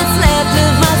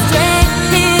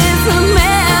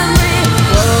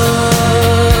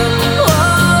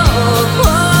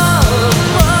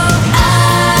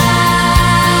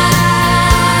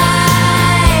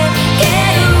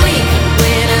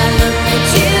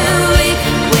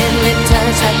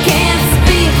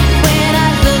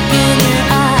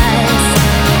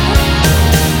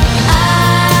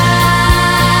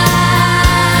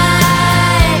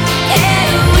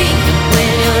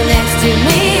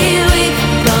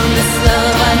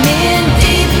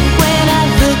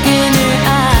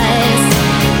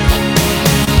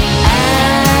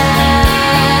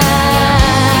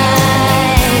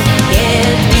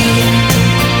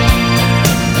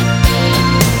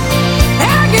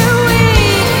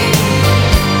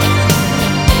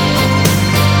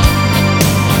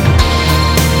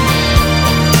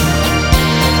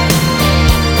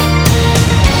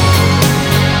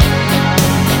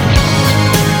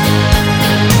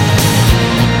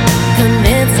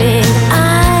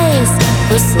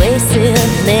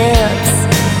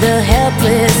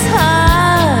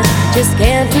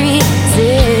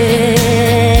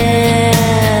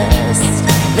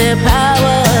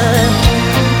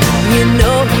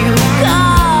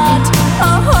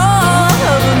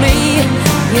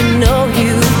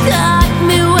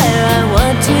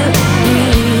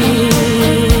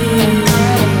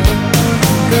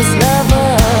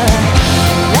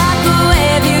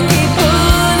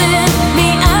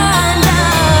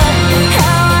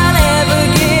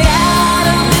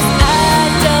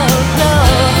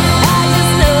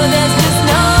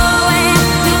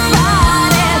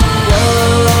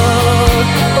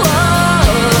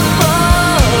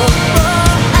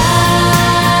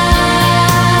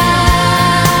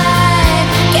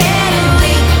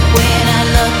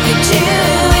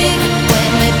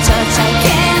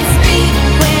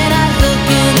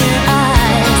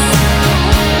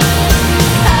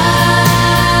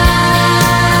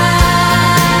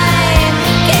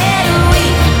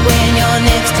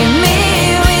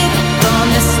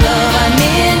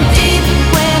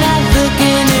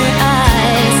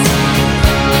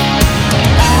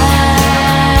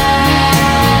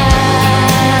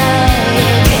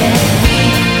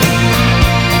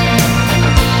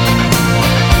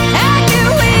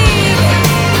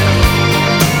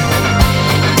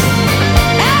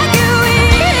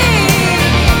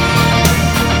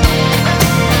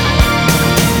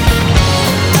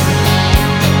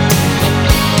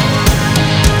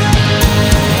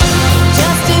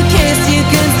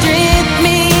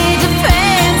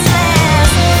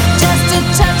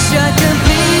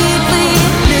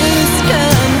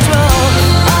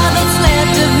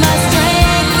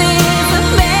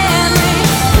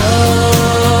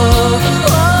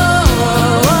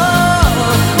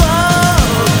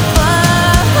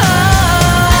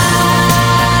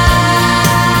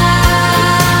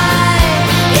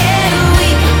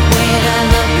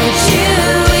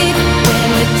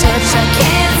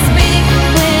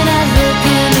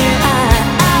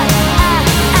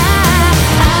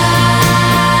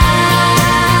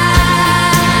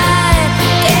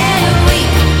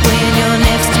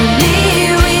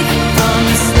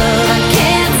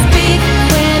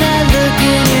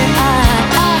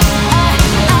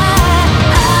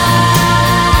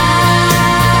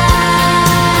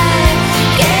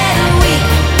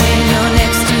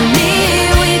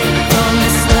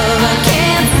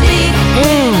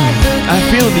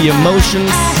 the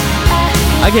emotions.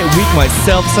 I get weak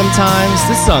myself sometimes.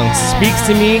 This song speaks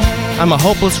to me. I'm a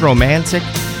hopeless romantic,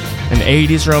 an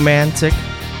 80s romantic.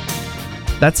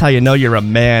 That's how you know you're a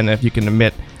man, if you can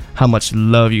admit how much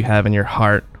love you have in your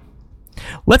heart.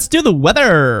 Let's do the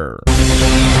weather.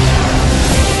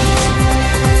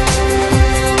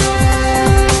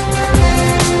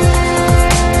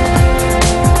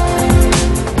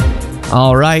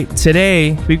 All right,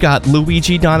 today we've got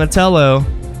Luigi Donatello,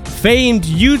 famed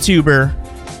YouTuber,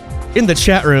 in the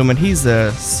chat room, and he's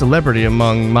a celebrity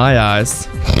among my eyes,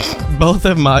 both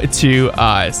of my two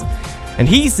eyes. And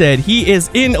he said he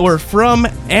is in or from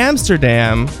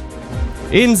Amsterdam,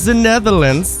 in the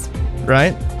Netherlands,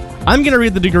 right? I'm gonna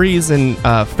read the degrees in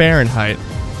Fahrenheit,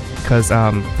 because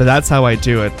that's how I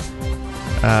do it.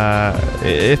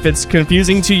 If it's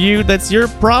confusing to you, that's your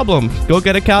problem. Go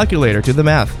get a calculator, do the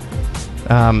math.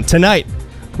 Tonight,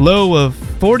 low of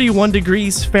 41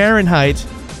 degrees Fahrenheit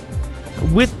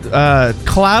with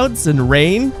clouds and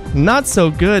rain. Not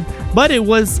so good, but it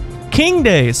was King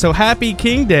Day, so happy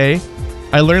King Day.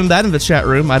 I learned that in the chat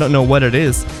room. I don't know what it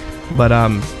is, but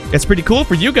it's pretty cool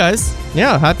for you guys.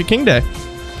 Yeah, happy King Day.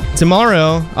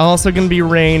 Tomorrow, also going to be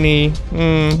rainy,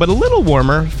 but a little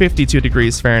warmer, 52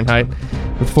 degrees Fahrenheit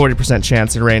with 40%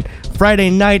 chance of rain. Friday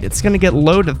night, it's going to get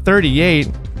low to 38,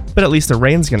 but at least the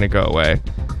rain's going to go away.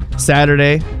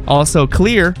 Saturday, also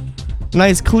clear.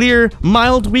 Nice, clear,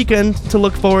 mild weekend to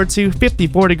look forward to.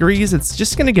 54 degrees. It's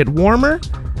just going to get warmer.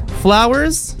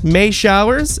 Flowers, May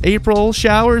showers, April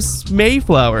showers, May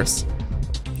flowers.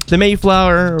 The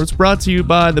Mayflower was brought to you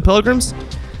by the Pilgrims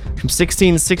from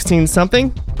 1616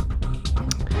 something.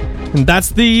 And that's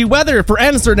the weather for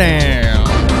Amsterdam.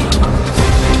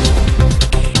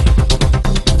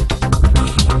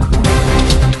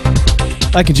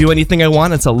 I can do anything I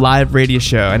want. It's a live radio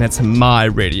show, and it's my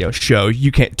radio show.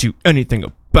 You can't do anything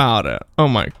about it. Oh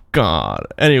my god.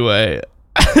 Anyway,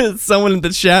 someone in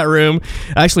the chat room,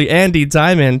 actually Andy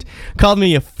Diamond, called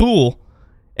me a fool,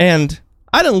 and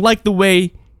I didn't like the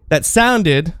way that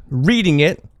sounded reading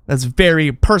it. That's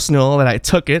very personal that I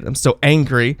took it. I'm so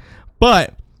angry,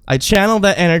 but I channeled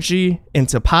that energy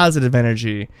into positive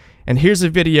energy, and here's a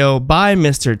video by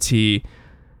Mr. T.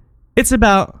 It's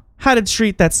about how to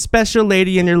treat that special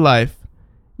lady in your life,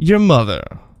 your mother.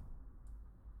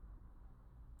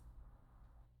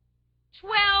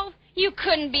 12? You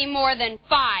couldn't be more than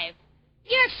 5.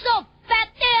 You're so fat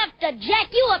they have to jack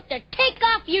you up to take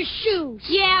off your shoes.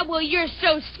 Yeah, well, you're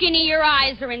so skinny your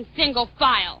eyes are in single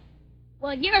file.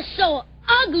 Well, you're so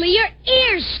ugly your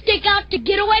ears stick out to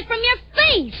get away from your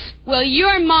face. Well,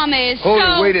 your mama is Hold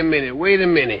it, wait a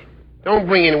minute. Don't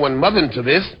bring anyone mother into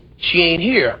this. She ain't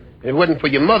here. If it wasn't for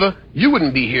your mother, you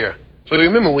wouldn't be here. So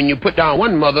remember, when you put down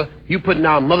one mother, you put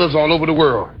down mothers all over the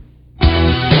world.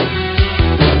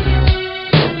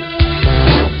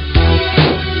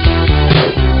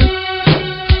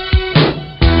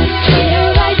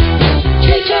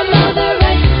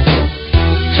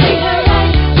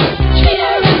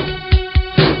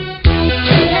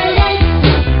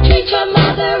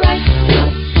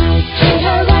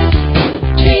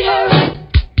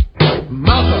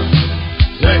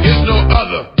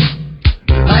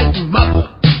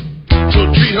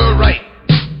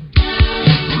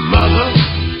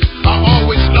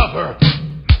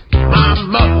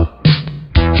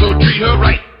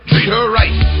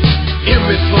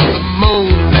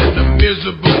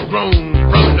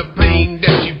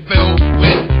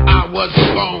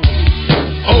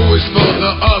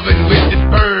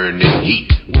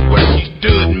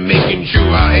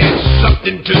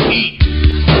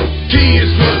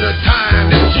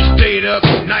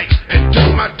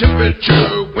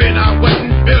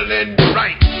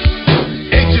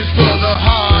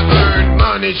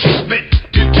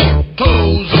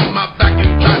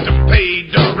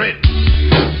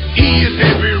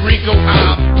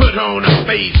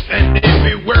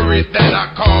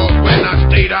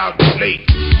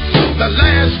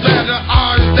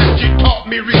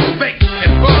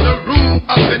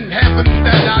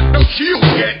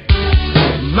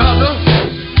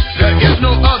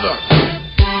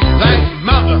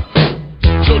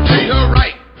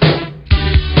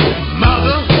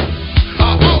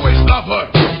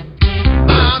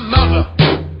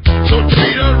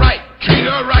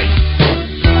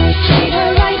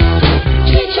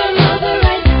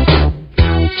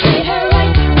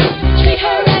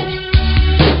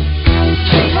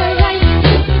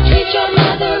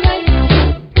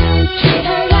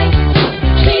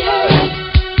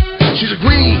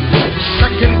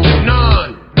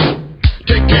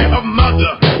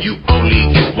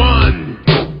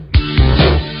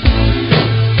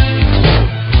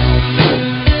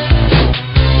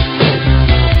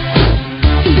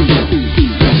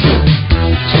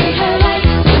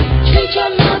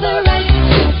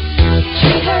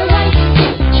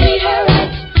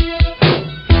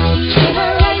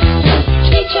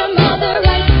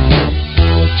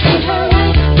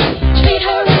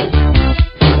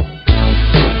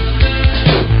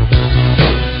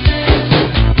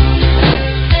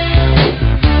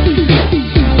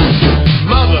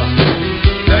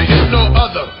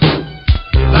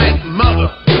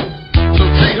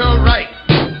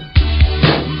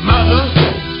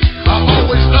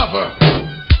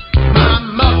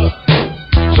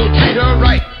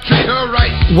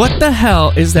 What the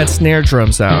hell is that snare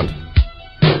drum sound?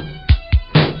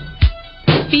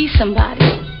 Be somebody.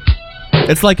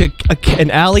 It's like an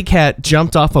alley cat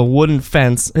jumped off a wooden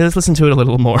fence. Let's listen to it a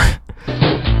little more.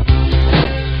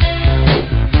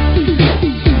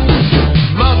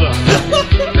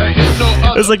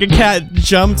 It's like a cat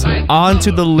jumped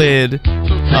onto the lid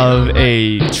of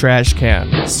a trash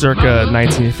can, circa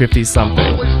 1950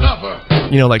 something.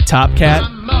 You know, like Top Cat.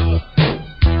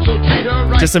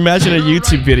 Just imagine a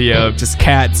YouTube video of just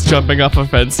cats jumping off of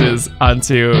fences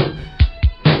onto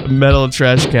metal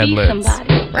trash can lids.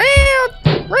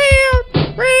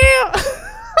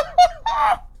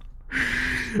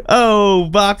 Oh,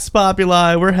 Vox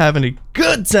Populi, we're having a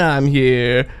good time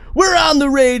here. We're on the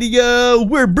radio.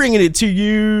 We're bringing it to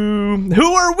you.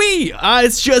 Who are we?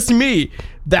 It's just me.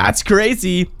 That's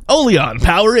crazy. Only on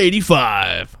Power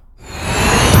 85.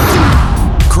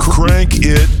 Crank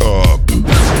it up.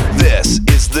 This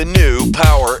is the new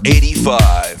Power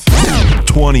 85.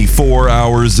 24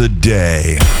 hours a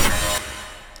day.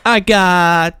 I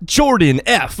got Jordan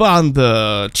F on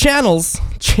the channels.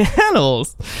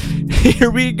 Here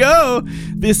we go.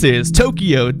 This is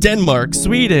Tokyo, Denmark,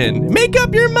 Sweden. Make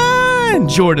up your mind,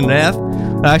 Jordan F.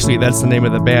 Actually, that's the name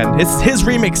of the band. It's his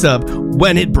remix of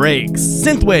When It Breaks.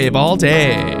 Synthwave all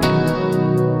day.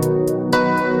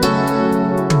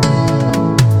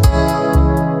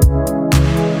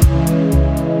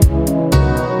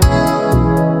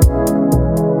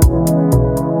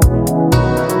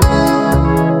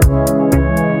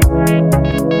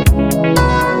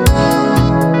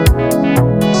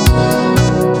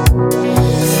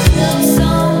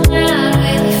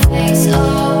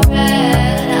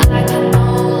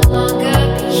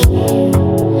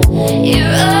 You're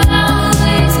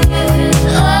always giving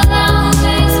up.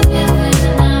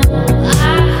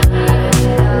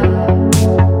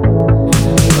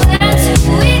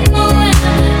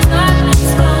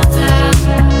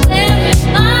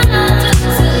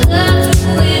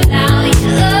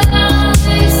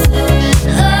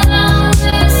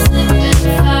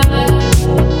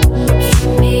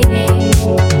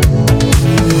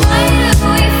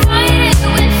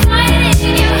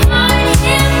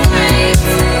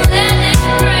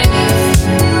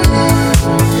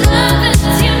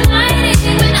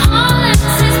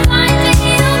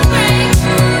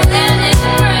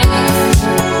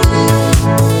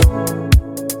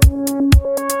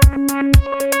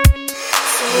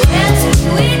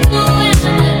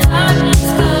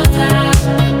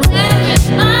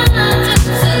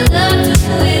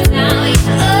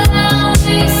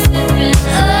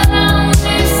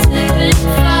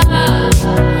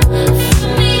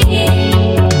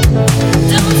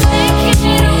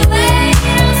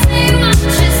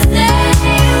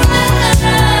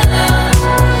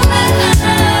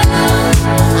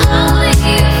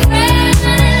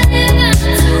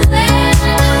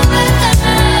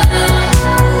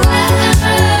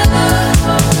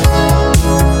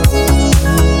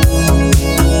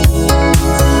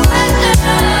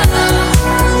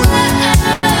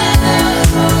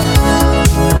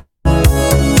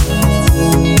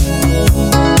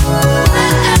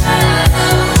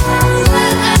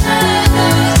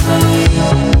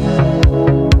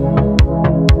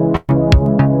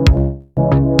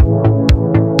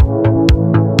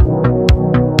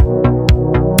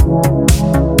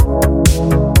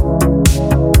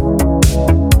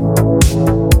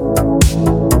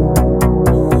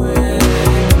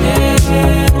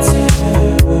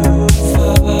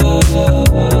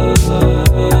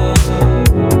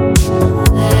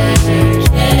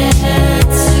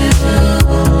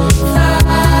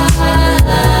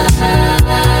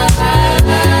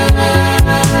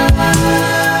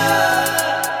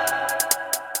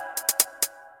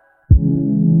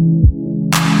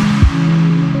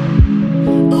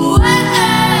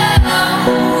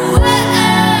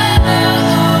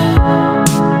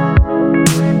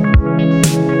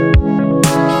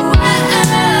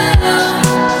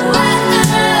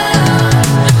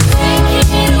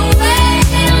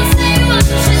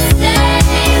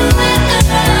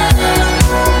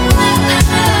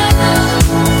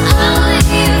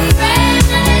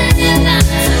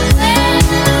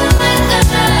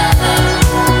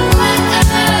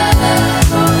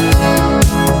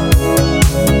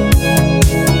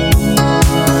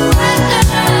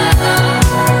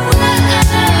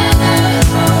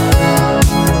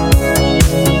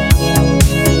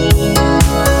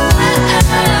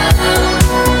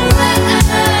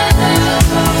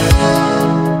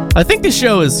 I think the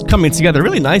show is coming together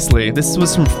really nicely. This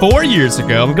was from 4 years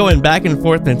ago. I'm going back and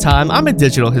forth in time. I'm a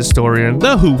digital historian,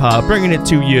 the hoo-ha, bringing it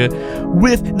to you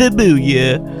with the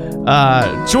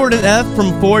booyah. Jordan F.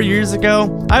 from 4 years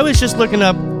ago. I was just looking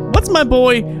up, what's my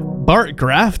boy Bart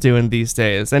Graff doing these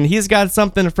days? And he's got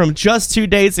something from just 2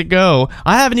 days ago.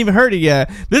 I haven't even heard it yet.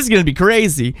 This is going to be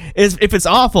crazy. If it's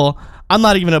awful, I'm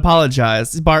not even gonna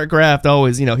apologize. Bart Graff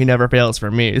always, he never fails for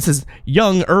me. This is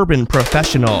Young Urban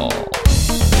Professional.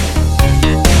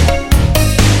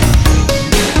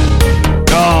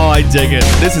 Oh, I dig it.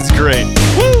 This is great.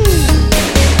 Woo!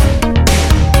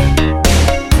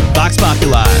 Vox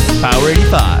Populi, Power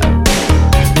 85.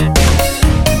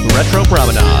 Retro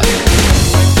Promenade.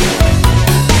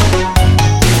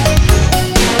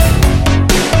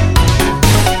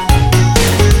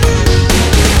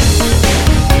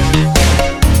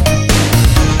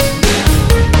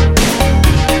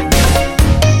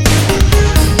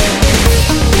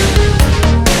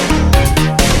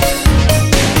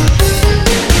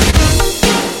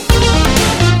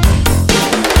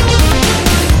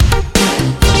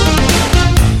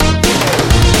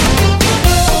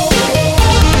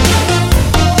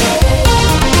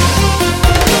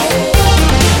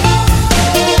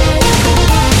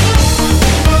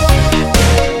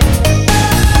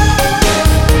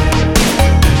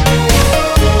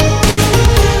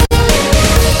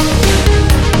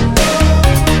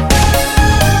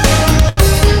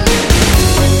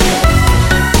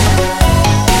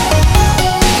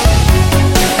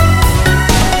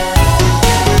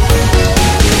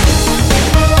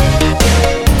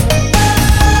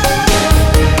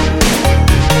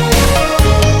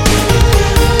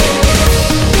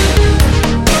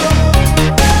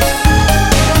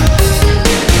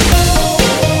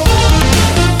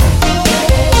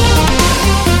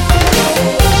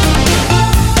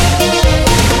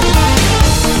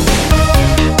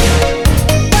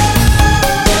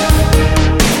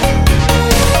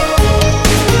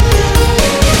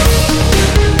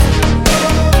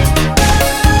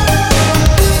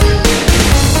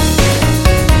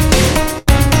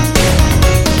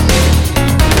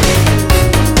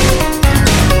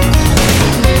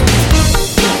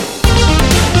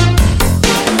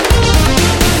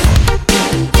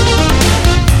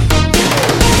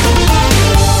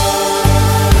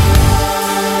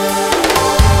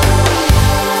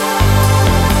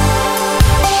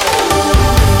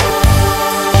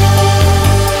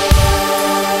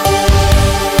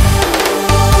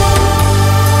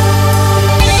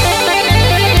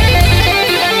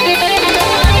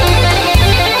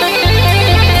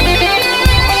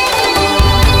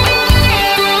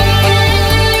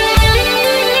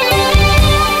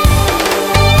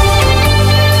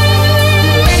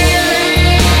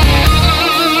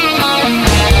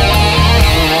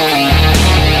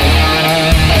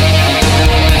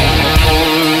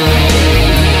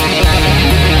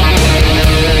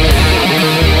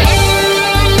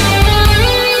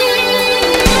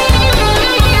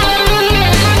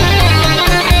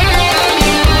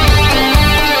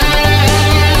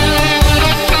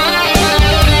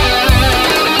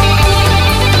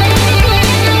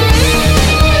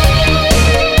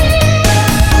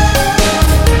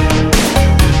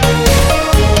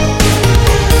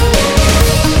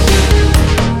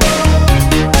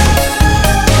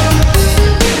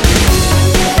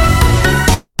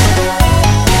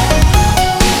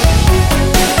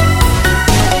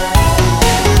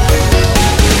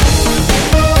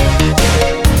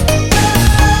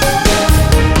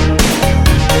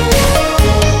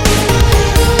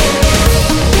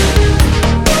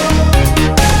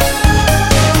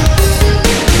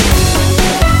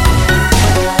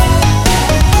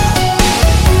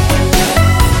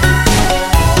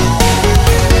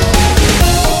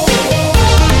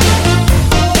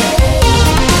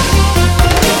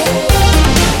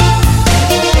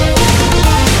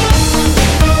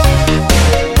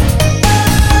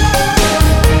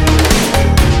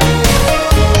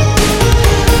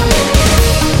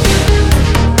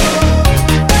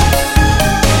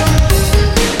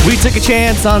 took a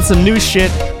chance on some new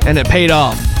shit, and it paid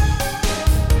off.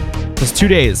 It's 2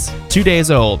 days. 2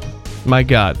 days old. My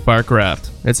God,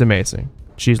 Barcraft. It's amazing.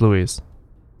 Jeez Louise.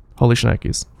 Holy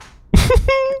shnikes.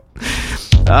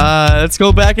 Let's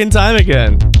go back in time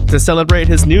again to celebrate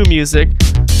his new music.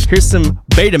 Here's some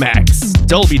Betamax,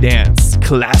 Dolby Dance,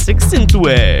 classic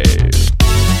synthwave.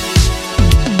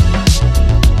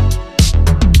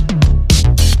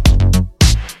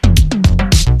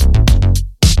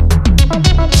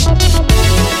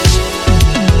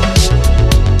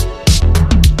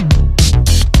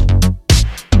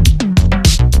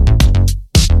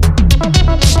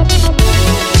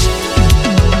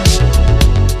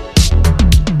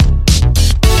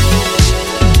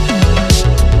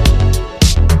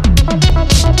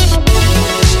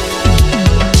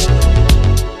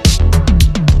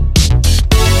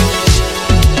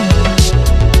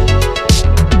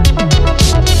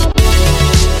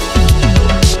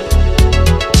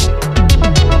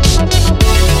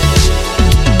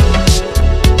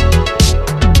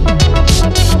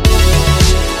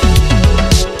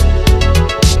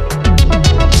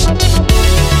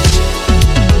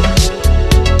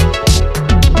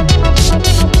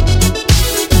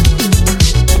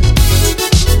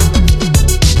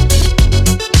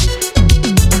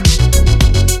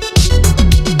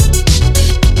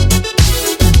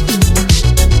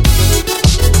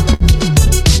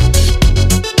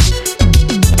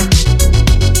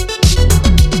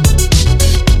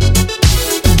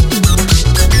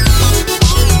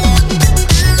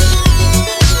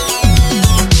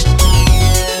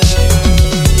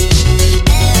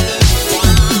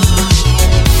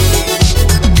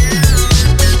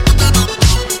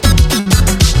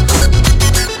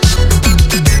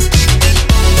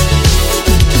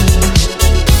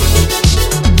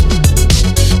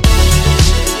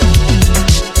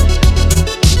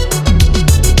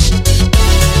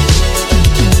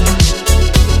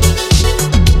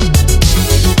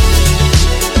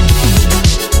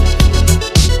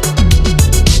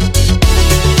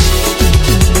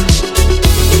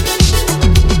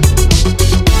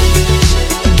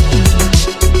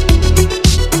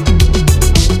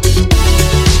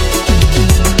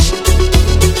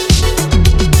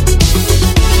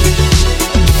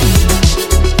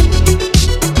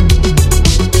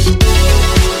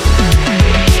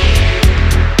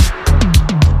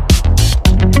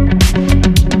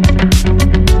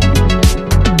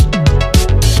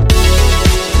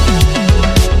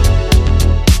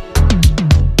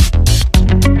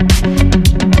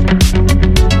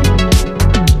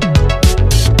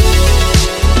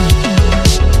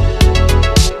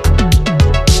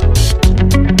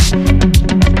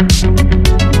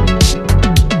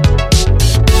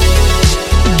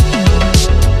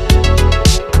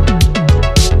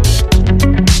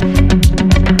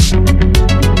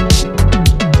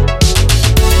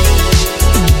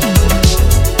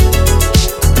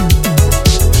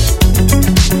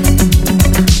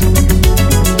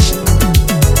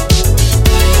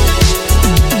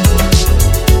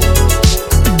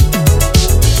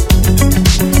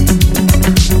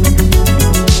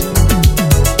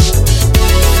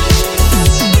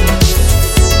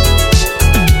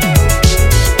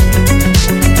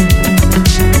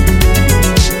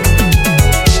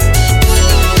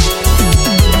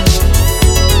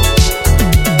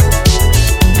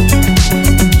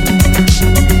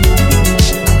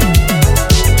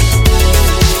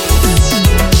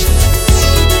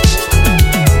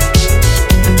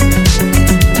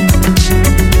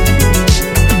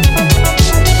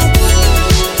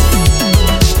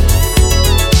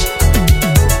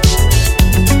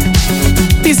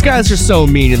 guys are so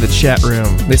mean in the chat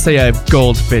room. They say I have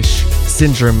goldfish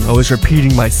syndrome, always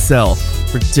repeating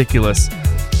myself. Ridiculous.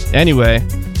 Anyway,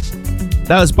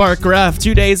 that was Bart Graff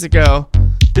 2 days ago.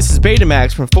 This is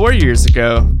Betamax from 4 years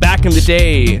ago. Back in the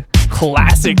day,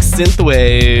 classic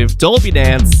synthwave, Dolby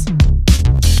Dance.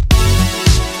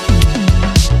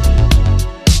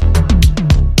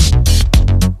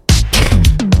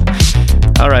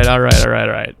 All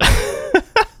right.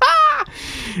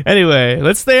 Anyway,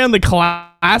 let's stay on the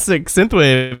classic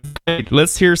synthwave.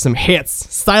 Let's hear some hits.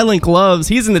 Silent Gloves,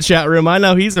 he's in the chat room. I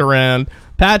know he's around.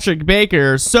 Patrick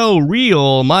Baker, So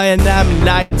Real, Miami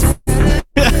Nights.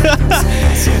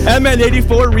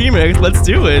 MN84 remix, let's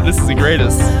do it. This is the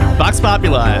greatest. Vox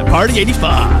Populi, Party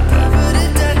 85.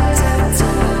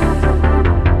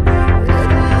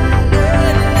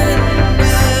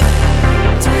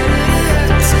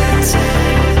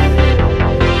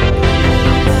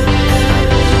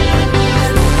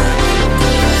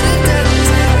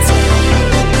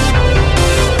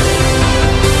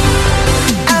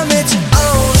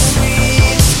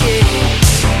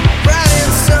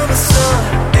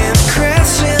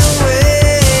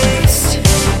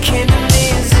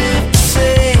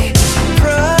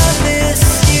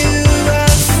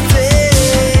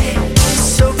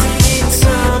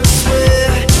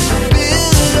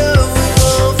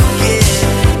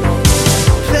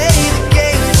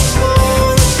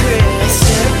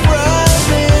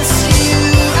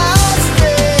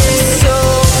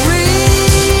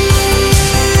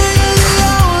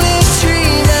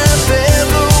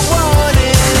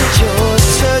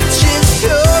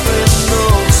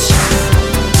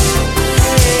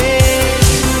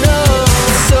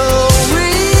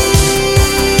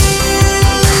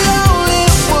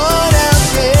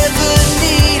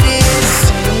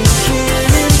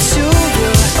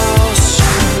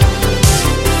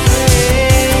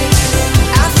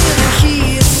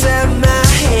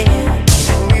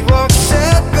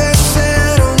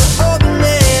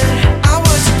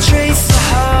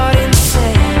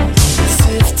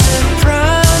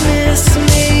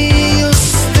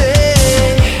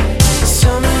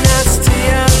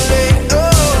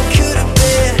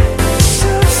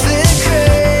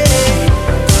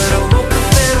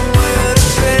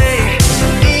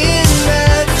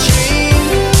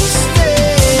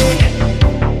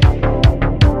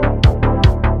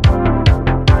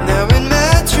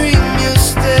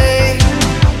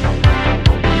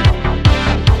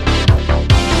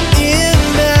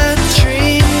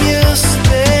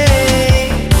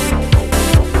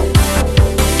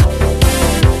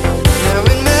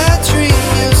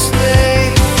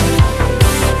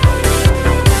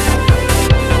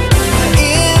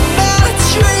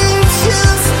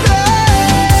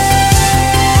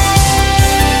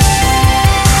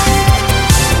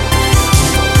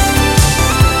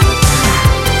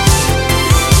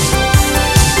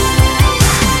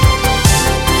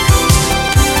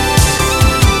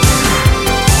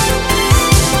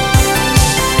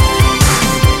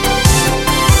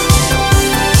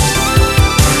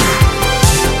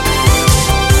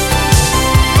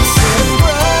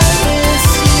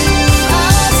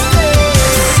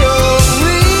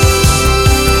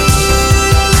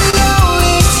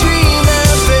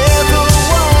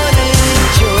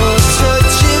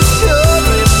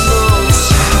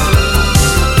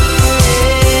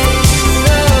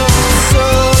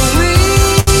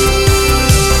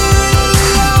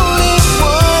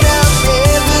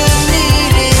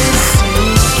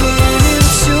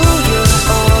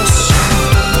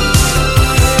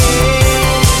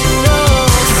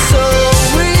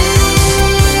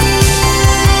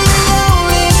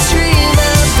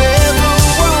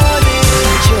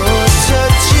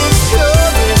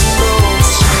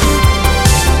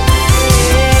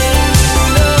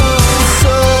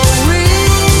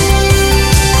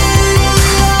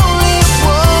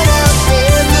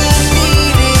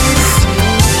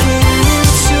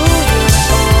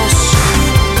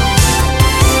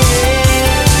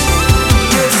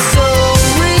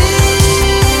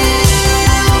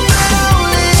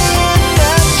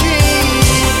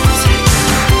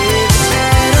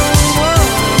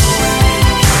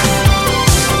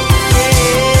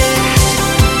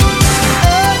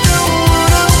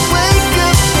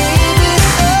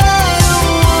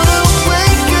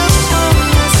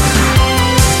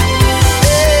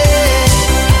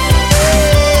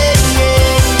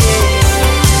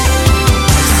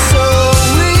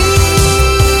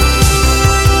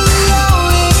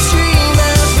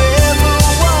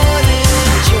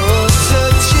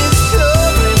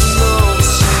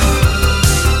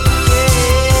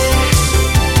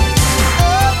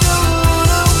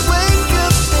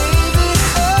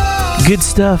 Good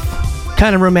stuff.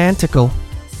 Kind of romantical.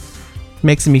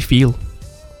 Makes me feel.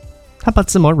 How about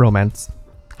some more romance?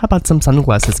 How about some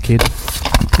Sunglasses Kid?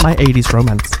 My 80s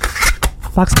romance.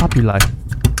 Vox Populi.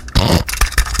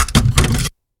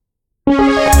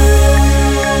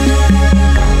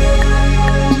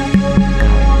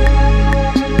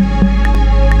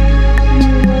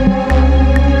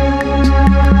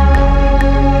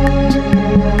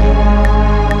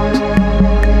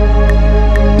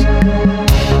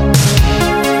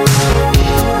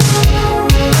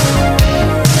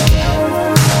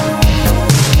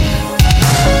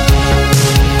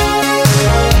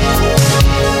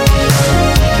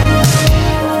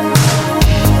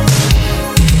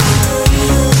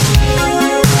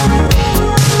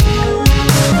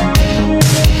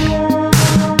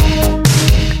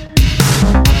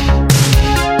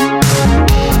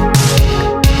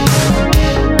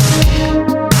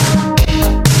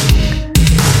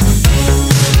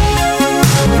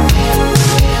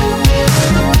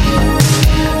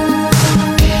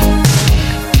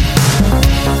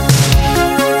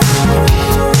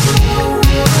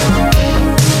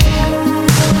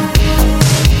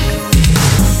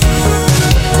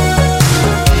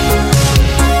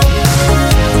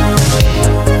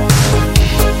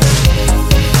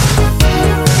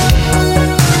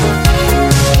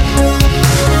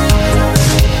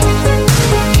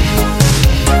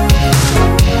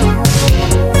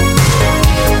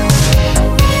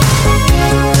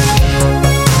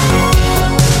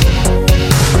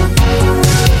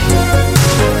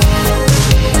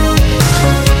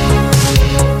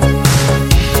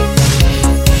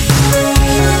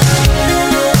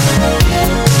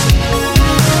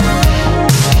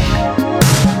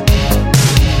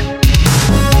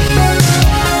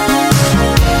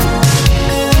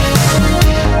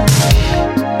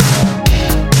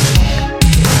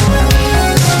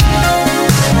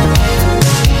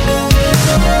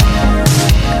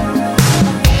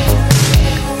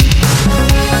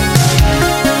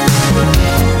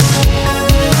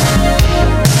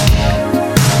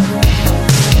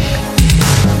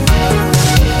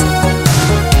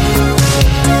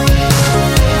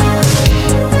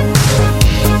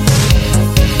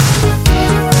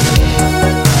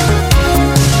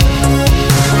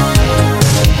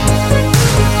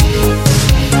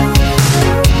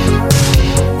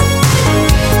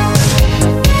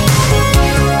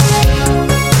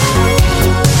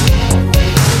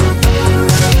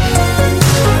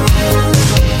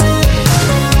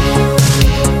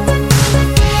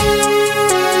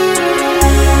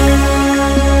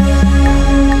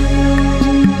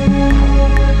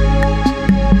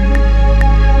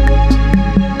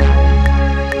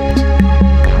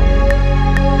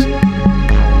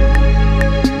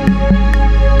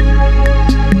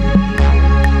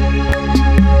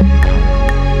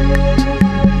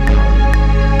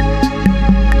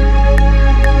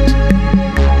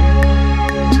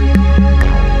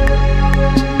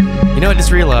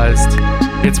 Realized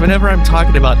it's whenever I'm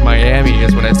talking about Miami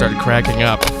is when I start cracking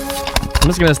up. I'm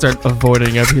just gonna start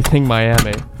avoiding everything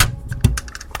Miami.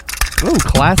 Ooh,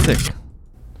 classic.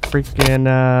 Freaking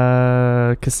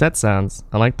cassette sounds.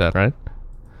 I like that, right?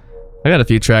 I got a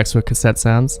few tracks with cassette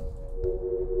sounds.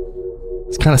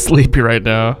 It's kind of sleepy right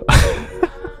now.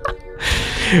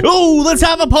 Oh, let's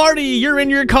have a party! You're in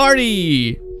your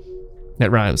carty! That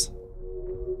rhymes.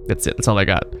 That's it. That's all I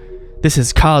got. This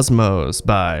is Cosmos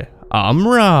by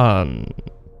Amran.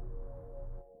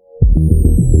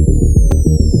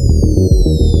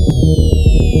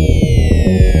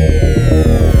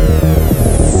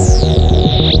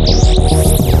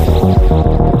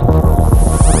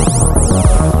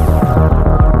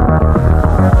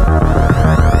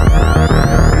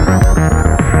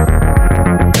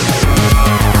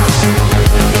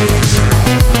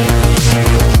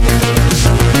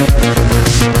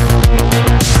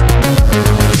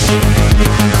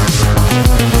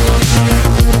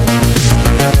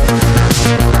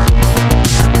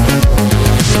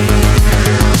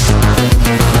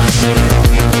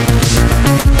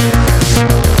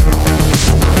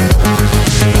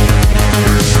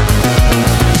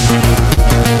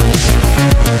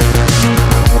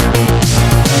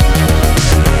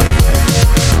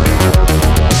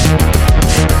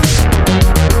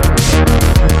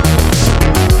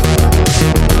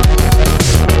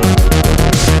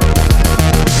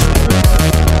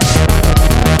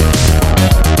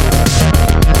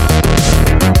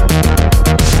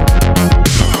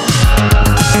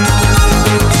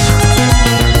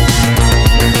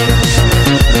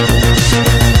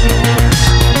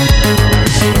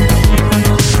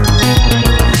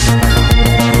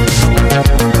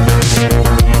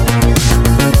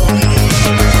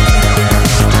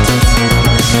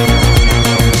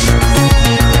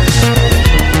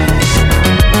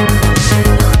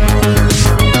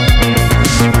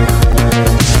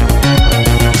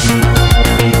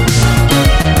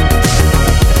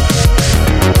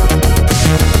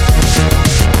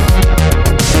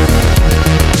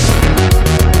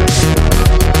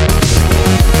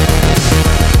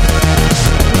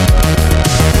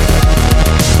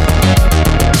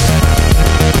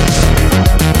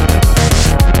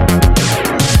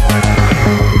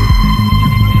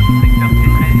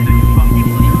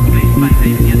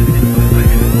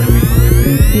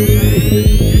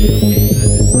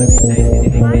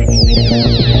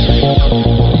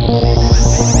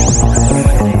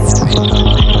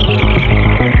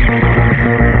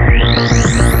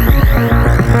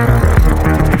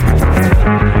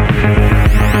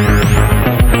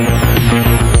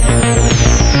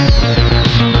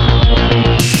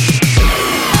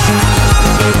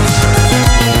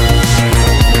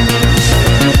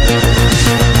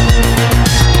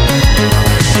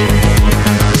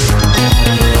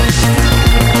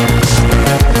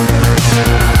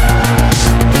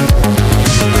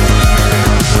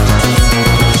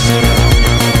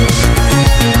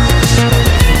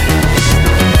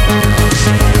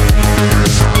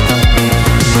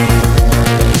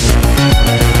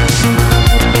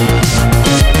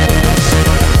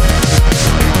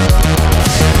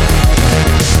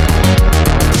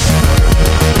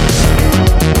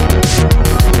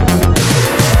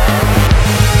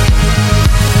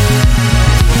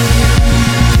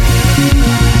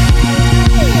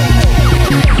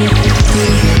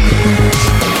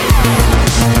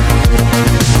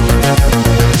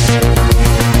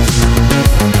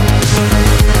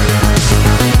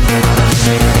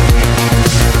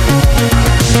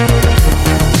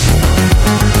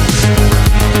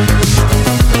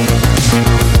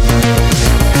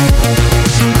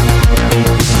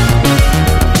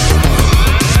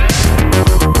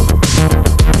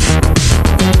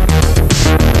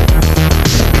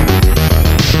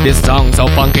 This song's so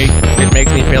funky, it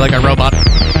makes me feel like a robot.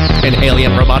 An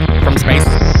alien robot from space.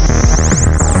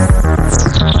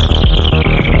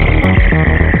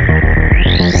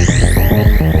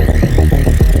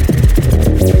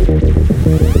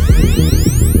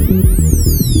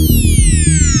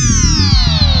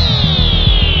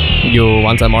 You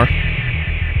want some more?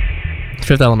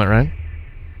 Fifth Element, right?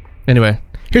 Anyway,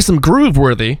 here's some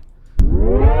Groove-worthy.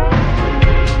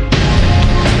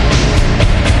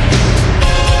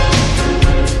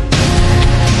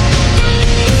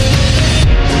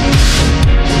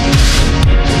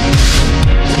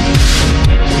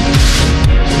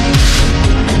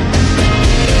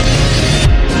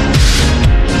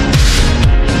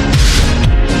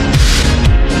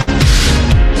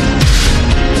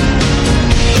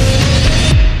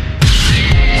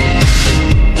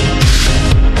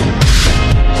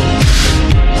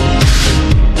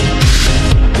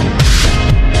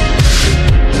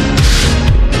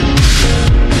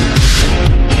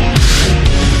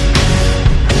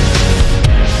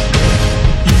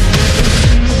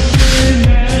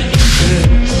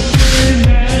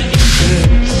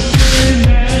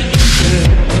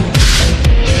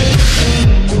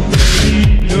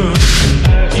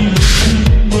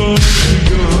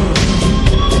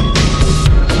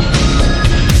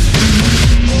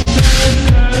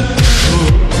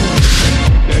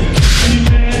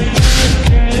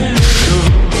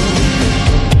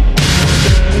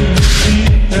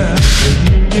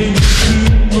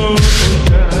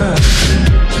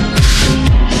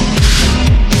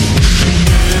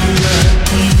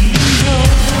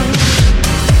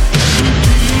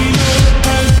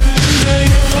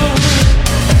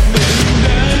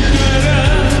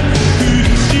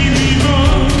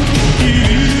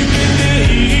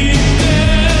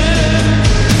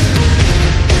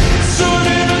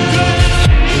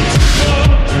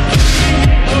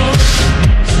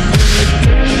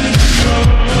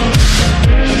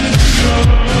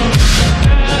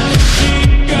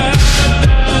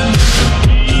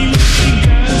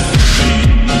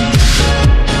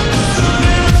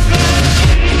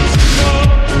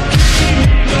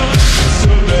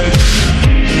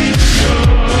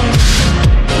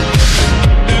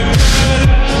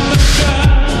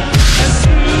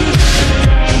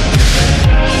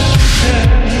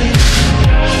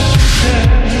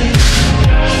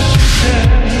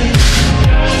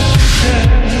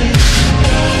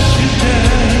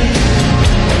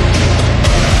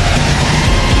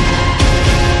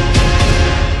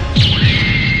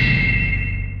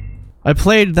 I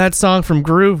played that song from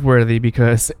Groove-worthy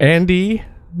because Andy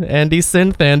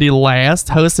Last,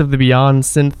 host of the Beyond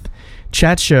Synth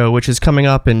chat show, which is coming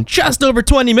up in just over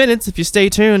 20 minutes if you stay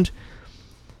tuned,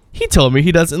 he told me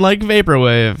he doesn't like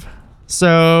Vaporwave.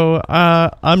 So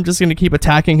I'm just going to keep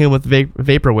attacking him with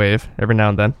Vaporwave every now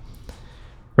and then.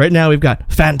 Right now we've got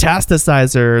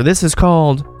Fantasticizer. This is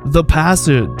called The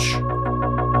Passage.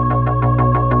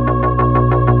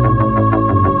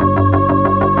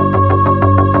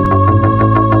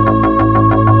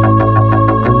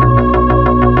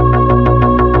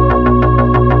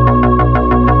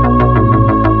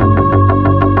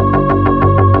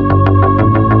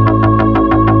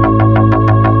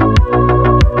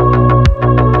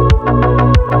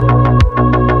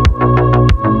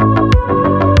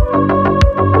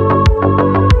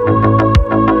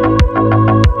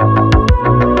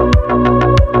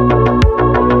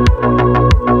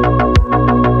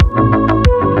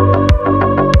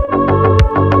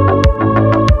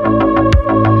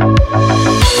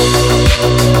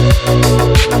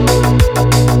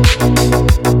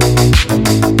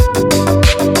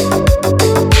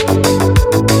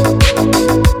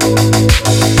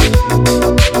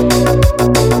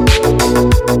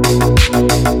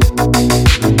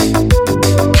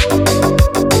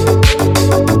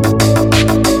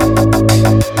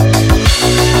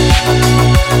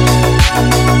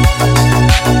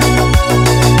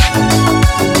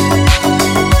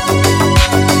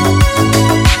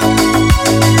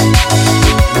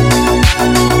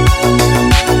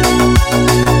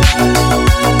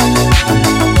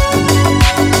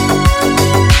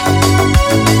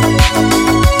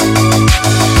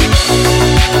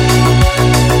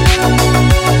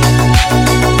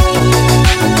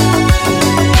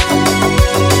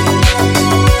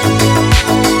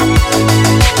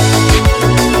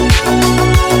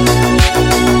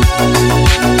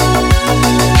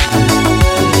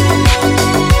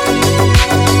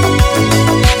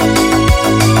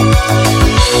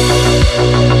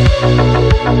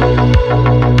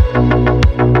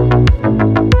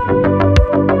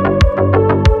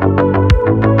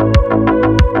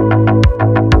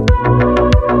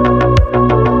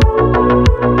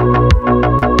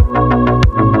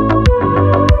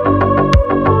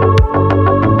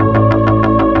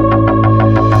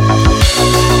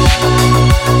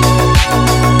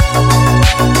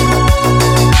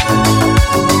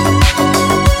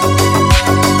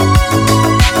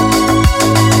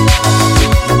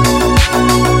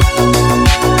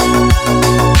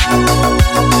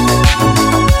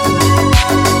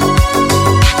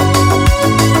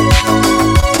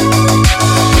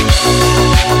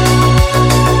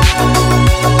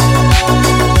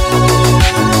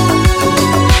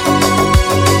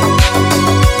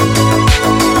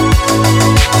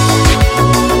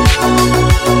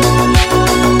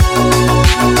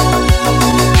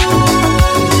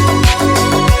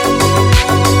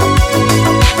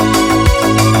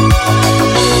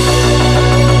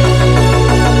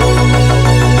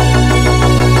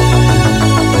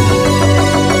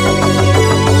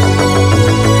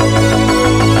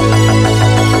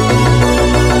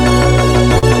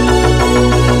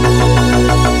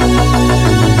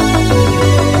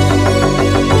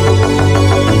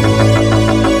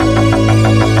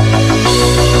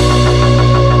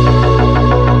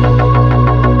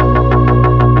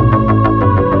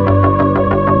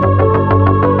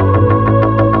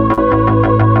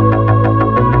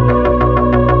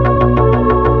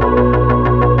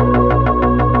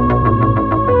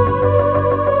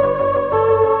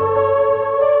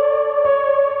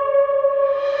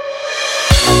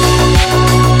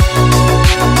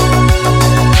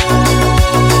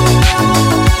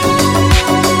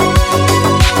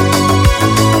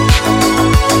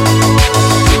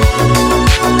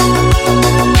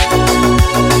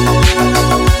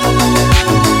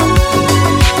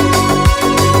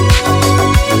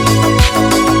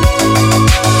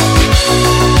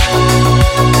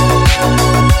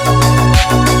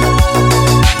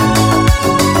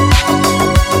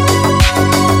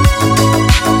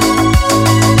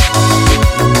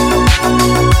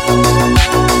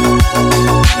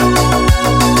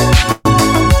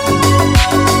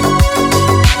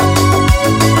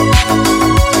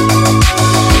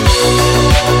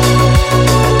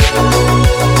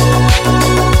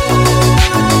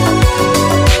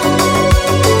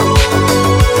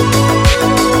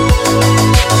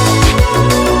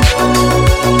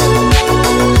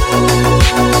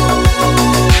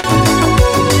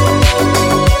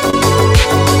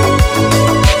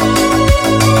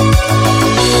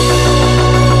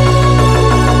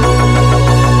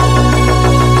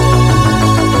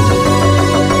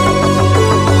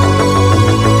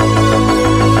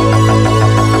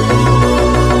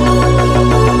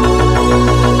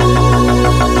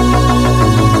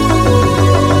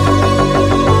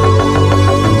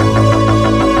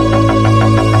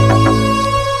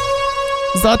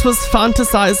 That was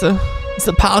Fantasizer,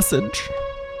 the Passage.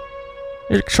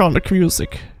 Electronic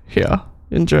music here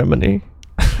in Germany.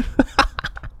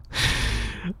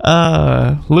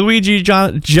 Luigi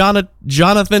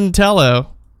Jonathan Tello.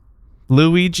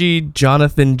 Luigi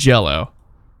Jonathan Jello.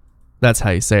 That's how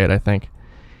you say it, I think.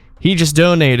 He just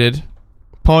donated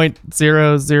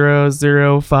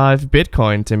 0.0005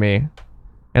 Bitcoin to me.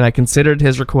 And I considered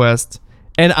his request.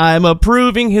 And I'm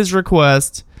approving his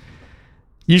request.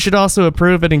 You should also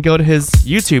approve it and go to his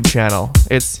YouTube channel.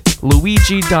 It's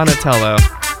Luigi Donatello.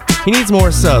 He needs more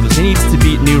subs. He needs to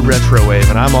beat new retro wave,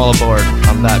 and I'm all aboard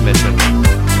on that mission.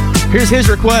 Here's his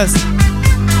request.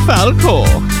 Falco,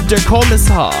 der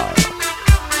Kommissar.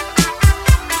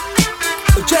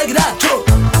 Check it out, Joe.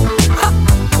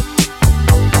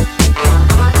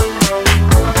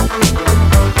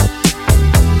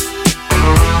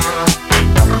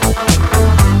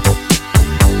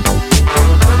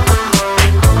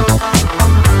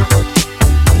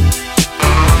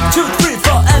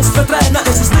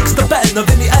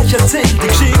 Wenn ich euch erzähl die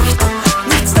Geschichte.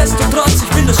 Nichtsdestotrotz, ich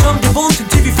bin das schon gewohnt, im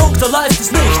TV-Funk, da läuft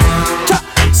es nicht. Tja,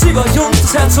 sie war jung,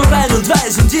 das Herz so rein und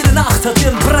weiß und jede Nacht hat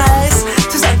ihren Preis.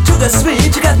 Sie sagt, to the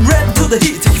sweet, you got rap to the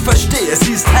heat, ich verstehe,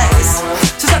 sie ist heiß.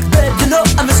 Sie sagt, babe, you know,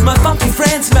 I miss my funky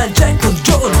friends, mein Jack und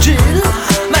Joe und Jill.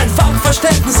 Mein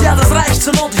Funkverständnis, ja, das reicht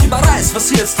zur Not, ich überreiß, was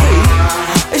sie jetzt will.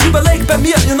 Ich überleg bei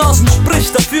mir, ihr Nasen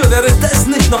spricht dafür, wäre das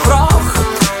nicht noch Rauch?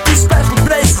 Die Special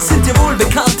Places sind dir wohl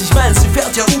bekannt, ich mein, sie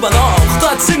fährt ja U-Bahn auch.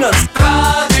 Dort singen's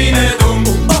Radine dumm,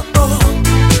 oh, oh, oh.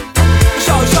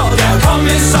 Schau, schau, der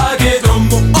Kommissar geht um,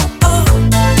 oh, oh, oh.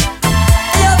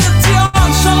 Er wird dir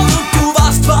anschauen und du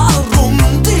weißt warum.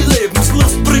 Die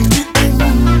Lebenslust bringt die um.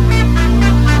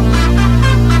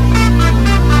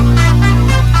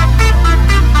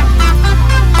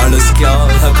 Alles klar,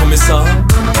 Herr Kommissar.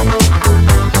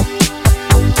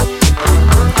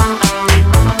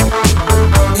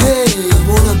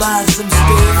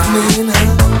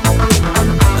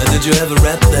 Did you ever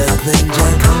rap that thing,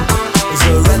 Jack? So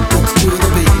rap it to the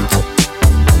beat.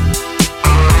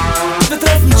 Wir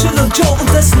treffen Jill und Joe und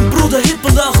dessen Bruder Hip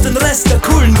und auch den Rest der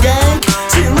coolen Gang.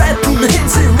 Sie rappen hin,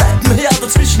 sie rappen her,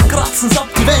 dazwischen kratzen's ab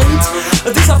die Wand.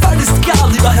 Dieser Fall ist klar,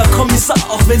 lieber Herr Kommissar,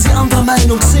 auch wenn Sie anderer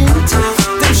Meinung sind.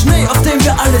 Den Schnee, auf dem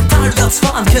wir alle talwärts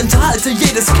fahren, kennt heute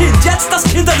jedes Kind. Jetzt das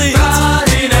Kinderlied.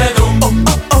 Radine dumm, oh,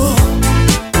 oh, oh.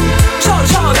 Schau,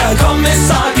 schau, der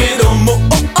Kommissar geht um, oh, oh,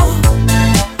 oh.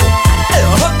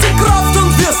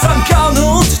 Wir sind gerne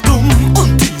und dumm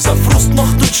und dieser Frust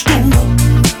macht uns stumm.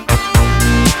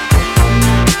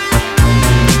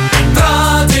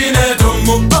 Radine dumm,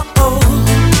 oh, oh, oh.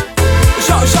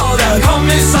 Schau, schau, der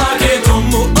Kommissar geht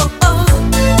um, oh, oh, oh.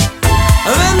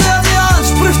 Wenn er dir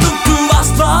anspricht und du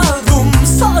weißt warum,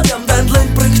 sag ihm, dein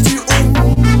Leben bringt dich um.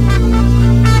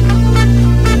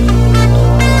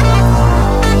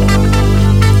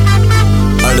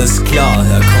 Alles klar,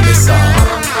 Herr Kommissar.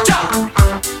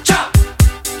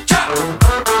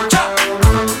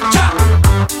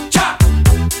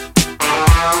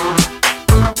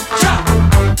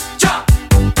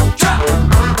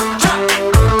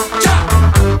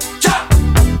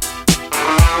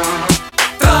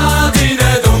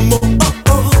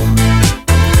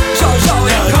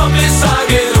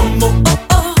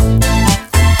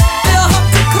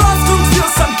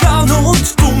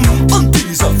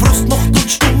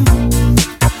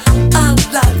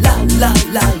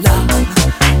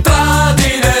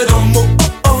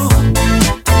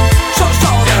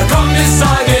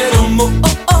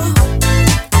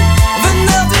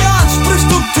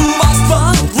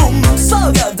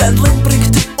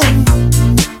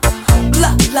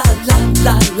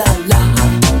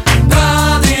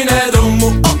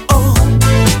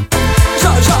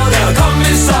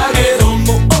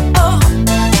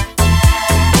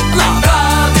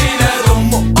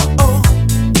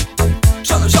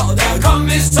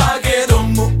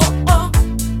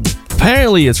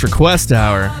 It's request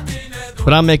hour,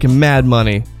 but I'm making mad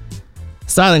money.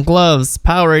 Silent Gloves,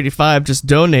 Power 85 just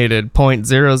donated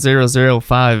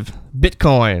 0.0005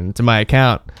 Bitcoin to my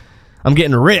account. I'm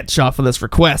getting rich off of this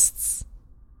requests.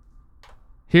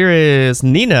 Here is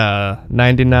Nina,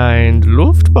 99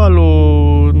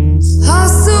 Luftballons.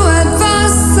 Hast du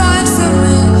etwas Zeit für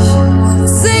mich?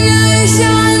 Singe ich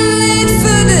ein Lied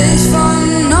für dich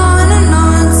von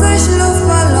 99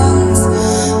 Luftballons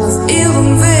auf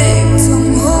ihrem Weg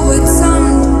zum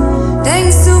Horizont.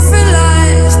 Denkst du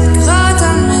vielleicht grad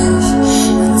an mich?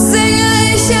 Dann singe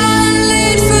ich ein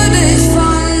Lied für dich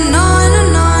von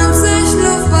 99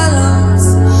 Luftballons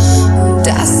und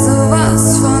dass sowas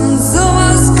von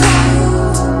sowas kommt.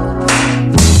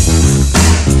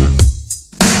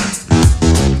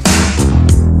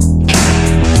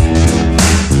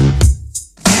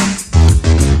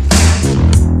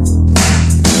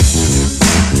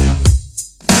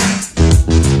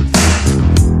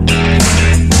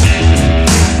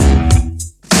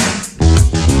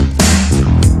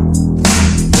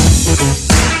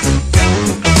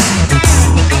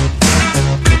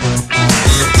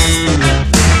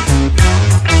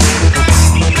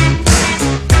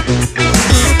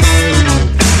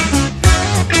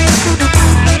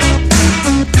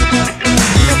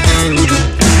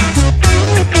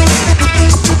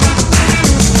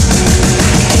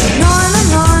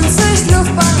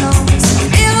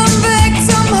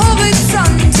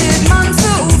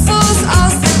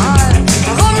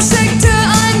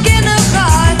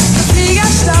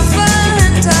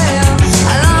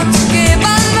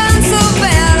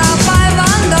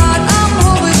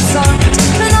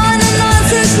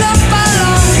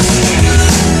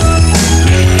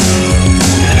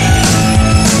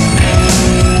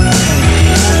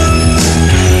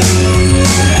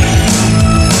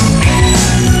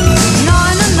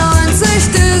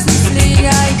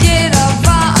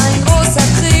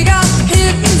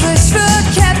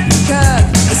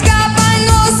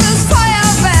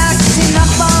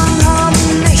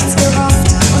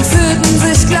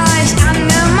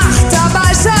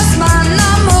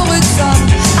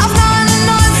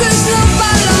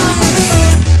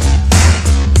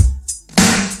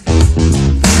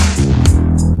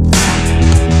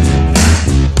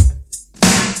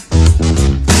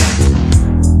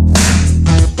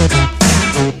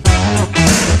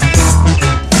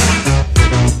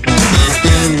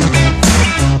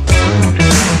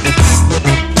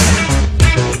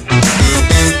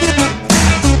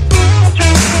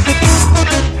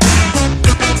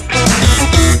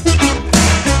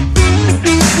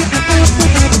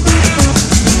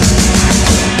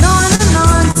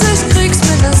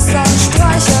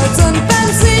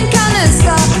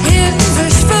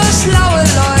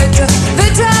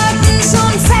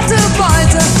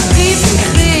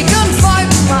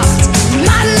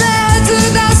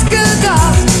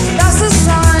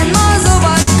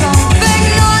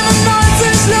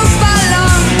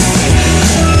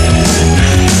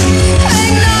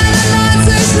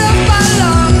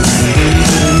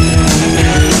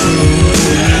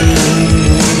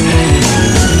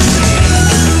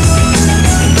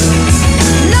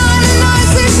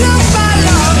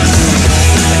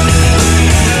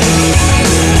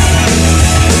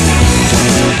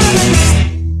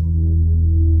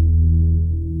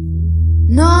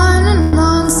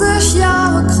 20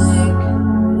 Jahre Krieg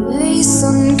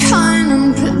ließen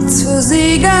keinen Platz für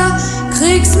Sieger.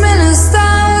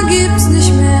 Kriegsminister gibt's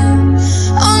nicht mehr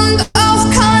und auch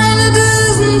keine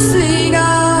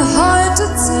Düsenflieger.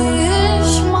 Heute zieh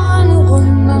ich meine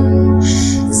Runden,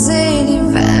 seh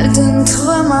die Welt in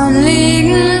Trümmern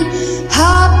liegen,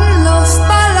 hab 'n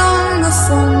Luftballon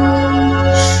gefunden,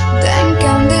 denk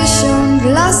an dich und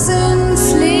lass ihn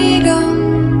fliegen.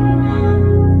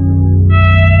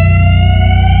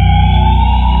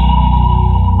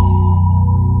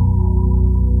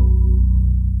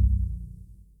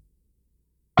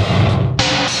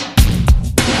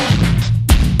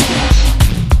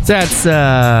 That's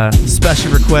a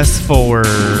special request for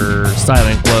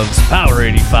Silent Glove's Power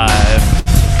 85.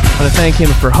 I want to thank him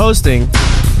for hosting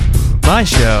my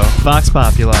show, Vox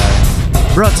Populi,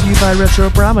 brought to you by Retro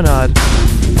Promenade,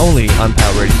 only on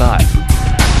Power 85.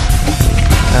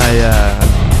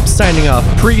 I'm signing off,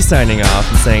 pre-signing off,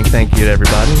 and saying thank you to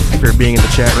everybody for being in the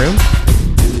chat room.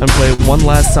 I'm going to play one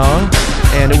last song,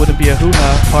 and it wouldn't be a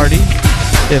hoo-ha party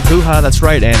if hoo-ha, that's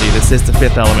right, Andy, this is the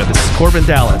Fifth Element. This is Corbin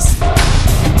Dallas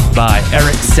by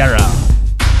Eric Serra.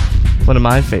 One of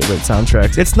my favorite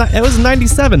soundtracks. It was a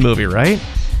 97 movie, right?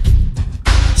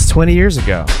 It's 20 years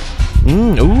ago.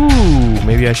 Ooh,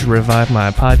 maybe I should revive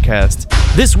my podcast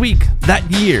this week, that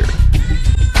year,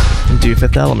 and do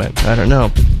Fifth Element. I don't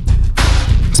know.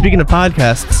 Speaking of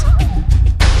podcasts,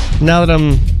 now that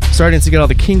I'm starting to get all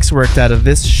the kinks worked out of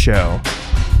this show,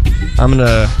 I'm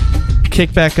gonna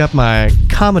kick back up my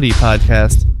comedy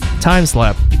podcast,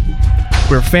 Timeslap,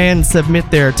 where fans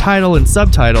submit their title and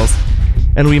subtitles,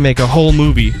 and we make a whole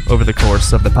movie over the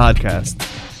course of the podcast.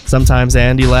 Sometimes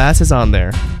Andy Lass is on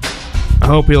there. I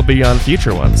hope he'll be on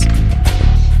future ones.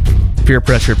 Peer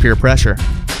pressure, peer pressure.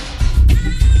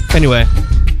 Anyway,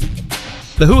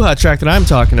 the hoo-ha track that I'm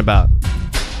talking about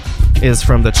is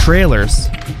from the trailers.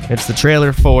 It's the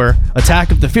trailer for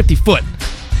Attack of the 50-Foot,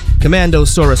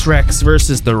 Commandosaurus Rex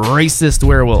versus the racist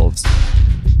werewolves.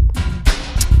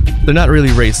 They're not really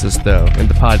racist, though. In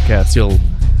the podcast, you'll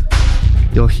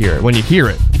hear it. When you hear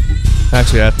it,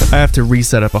 actually, I have to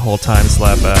reset up a whole time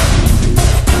slap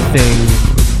thing.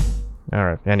 All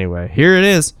right. Anyway, here it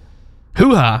is.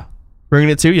 Hoo-ha, bringing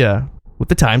it to you with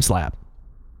the time slap.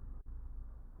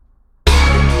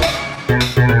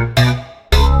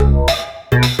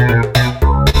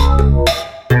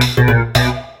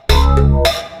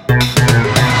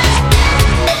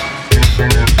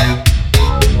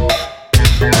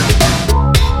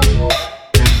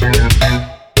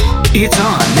 It's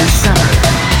on this summer.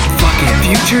 Fucking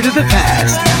future to the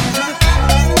past.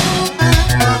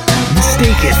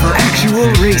 Mistake it for actual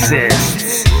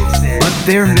racists. But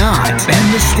they're not.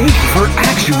 And mistake it for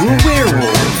actual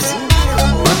werewolves.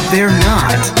 But they're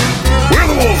not. Where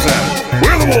the wolves at?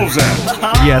 Where the wolves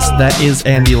at? Yes, that is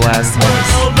Andy Last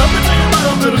voice.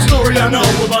 Little story I know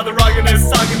about the rockin'est,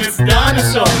 sockin'est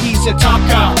dinosaur. He's a top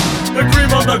guy, the cream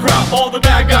of the crop. All the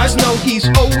bad guys know he's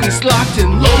always locked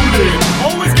and loaded,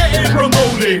 always getting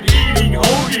promoted, eating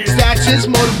hoagies. That's his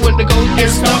motive when the gold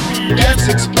gets stuffy,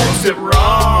 gets explosive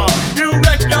raw. You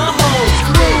wreck your whole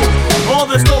crew. All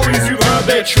the stories you heard,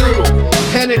 they're true,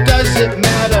 and it doesn't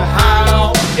matter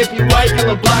how. If you're white,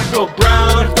 yellow, black, or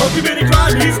brown, don't commit a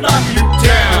crime, he's knocking you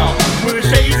down with his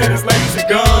shades and his laser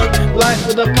gun. Life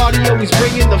of the party, always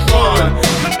bringing the fun.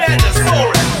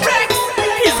 Commandosaurus Rex,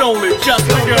 he's only just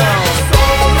a girl.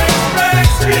 Commandosaurus Rex,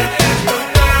 he is the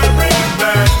very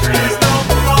best. He's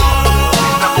number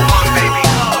one, baby.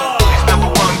 He's number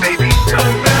one, baby.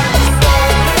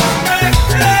 Commandosaurus Rex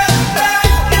is that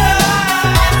guy.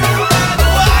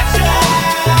 Watch out.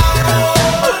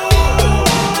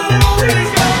 He's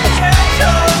gonna catch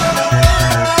us.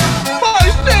 My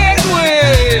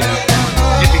sandwich.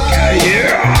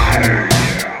 Yippee-ki-yay.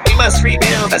 We must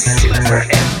rebuild the super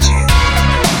engine.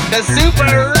 The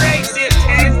super racist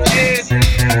engine.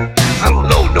 I don't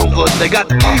know Nova, they got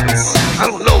the parts. I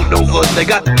don't know Nova, they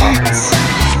got the parts.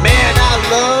 Man, I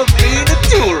love being a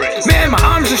tourist. Man, my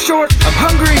arms are short. I'm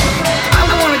hungry. I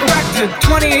want to go back to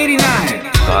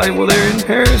 2089. Well, they're in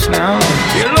Paris now.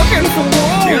 You're looking for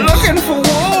wolves. You're looking for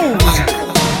wolves.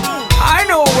 I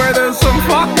know where there's some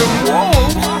fucking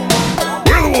wolves.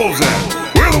 Where the wolves at?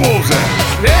 Where the wolves at?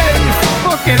 They're in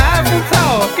fucking Eiffel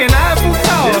Tower. Fucking Eiffel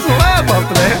Tower. There's a lab up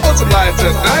there. What's a live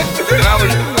test? That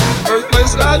was the first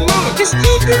place that I'd look. Just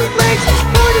keep your legs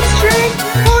hard and straight.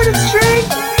 Hard and straight.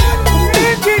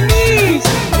 Bend your knees.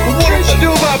 What did you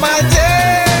do about my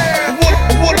dad? What?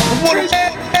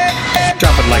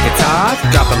 Drop it like it's hot.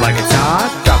 Drop it like it's hot.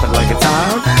 Drop it like it's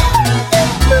hot.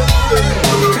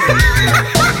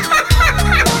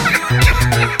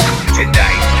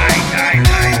 Tonight,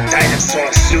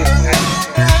 dinosaur soup.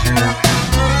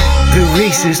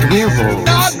 racist werewolves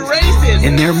Not racist.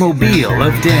 in their mobile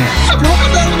of death.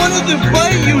 Don't let one of them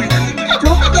bite you.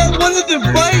 Don't let one of them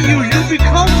bite you. You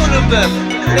become one of them.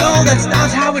 No, that's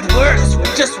not how it works.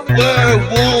 We're just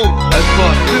werewolves. I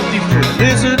fought 50-foot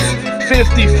lizards,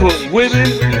 50-foot women,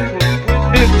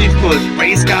 50-foot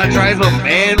race car driver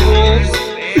man wolves.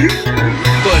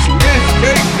 But just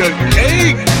take the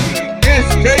cake.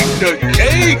 Just take the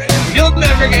cake. You'll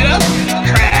never get up.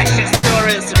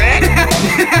 Crashosaurus Rex.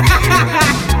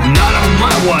 Not on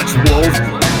my watch, Wolf.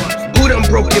 Who done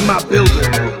broke in my building?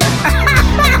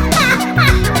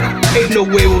 Ain't no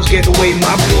werewolves getting away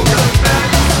my building.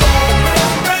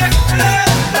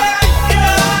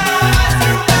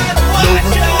 Nova,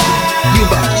 you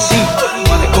about to see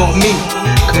why they call me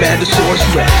Commandosaurus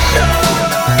Rex.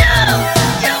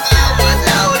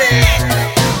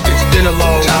 It's been a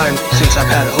long time since I've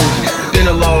had a hoagie. Been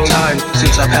a long time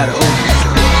since I've had a hoagie.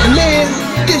 And man,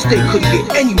 this day couldn't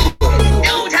get any more.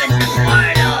 No, that's the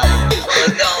portal. Oh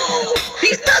no,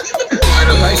 he's touching the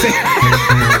portal.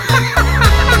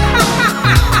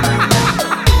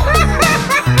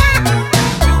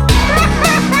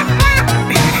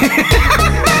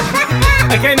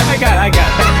 Okay, no, I got it.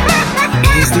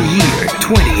 It is the year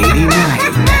 2089.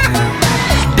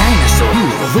 Dinosaurs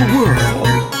rule the world.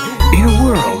 In a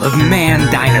world of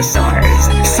man-dinosaurs,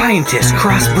 scientists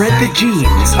crossbred the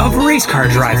genes of race car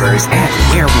drivers and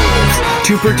werewolves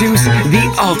to produce the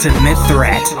ultimate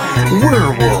threat,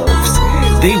 werewolves.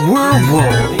 They were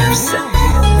wolves.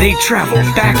 They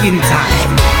traveled back in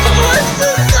time. Oh, I'm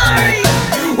so sorry.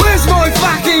 Where's my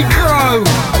fucking crow?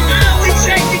 We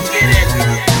tried to get it,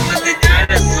 but the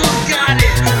dinosaurs got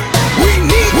it. We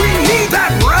need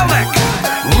that relic!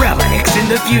 Relics in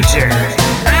the future.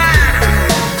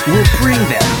 We'll bring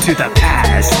them to the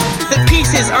past. The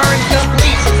pieces aren't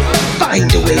complete. Find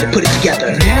a way to put it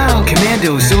together. Now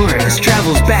Commandosaurus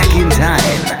travels back in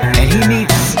time, and he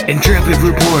meets intrepid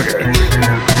reporter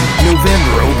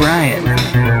November O'Brien.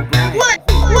 What?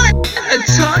 A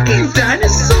talking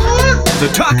dinosaur? The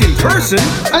talking person?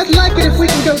 I'd like it if we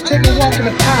can go take a walk in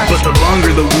the park. But the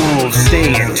longer the wolves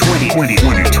stay in 2029,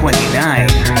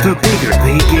 the bigger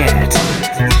they get.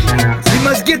 We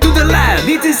must get to the lab.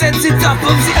 It is at the top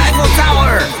of the Eiffel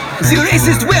Tower. The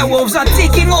racist werewolves are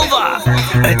taking over.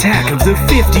 Attack of the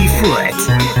 50-foot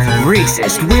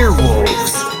racist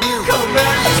werewolves.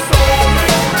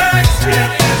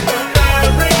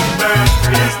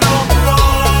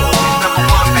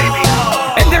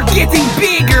 And they're getting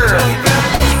bigger.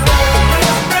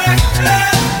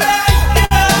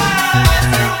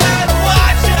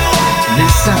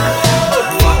 This summer,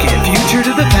 fucking future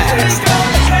to the past.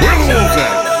 Where the wolves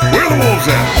at? Where the wolves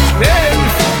at? Man,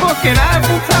 fucking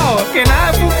Eiffel Tower.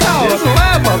 There's a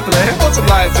lab up there. What's a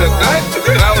light at night?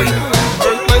 That was the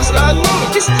first place I knew.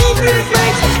 Just keep it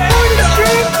nice.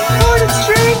 Hold it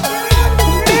straight.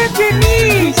 Bend your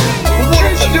knees. What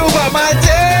am I do about my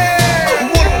dad?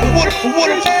 What am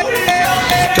I?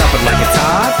 Drop it like it's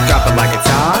hot. Drop it like it's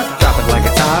hot. Drop it like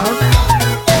it's hot.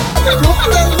 That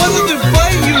wasn't to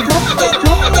bite you.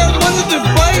 That wasn't to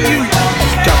bite you.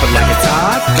 Drop it like it's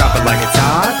hot. Drop it like it's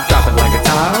hot. Drop it like it's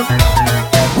hot.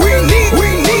 We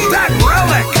need that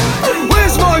relic.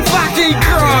 Where's my fucking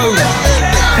crow?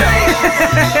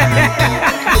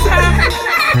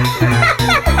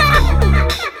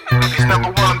 He's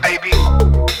number one, baby.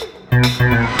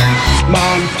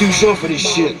 Mom, too short for this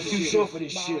shit.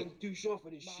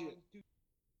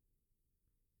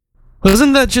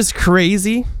 Wasn't that just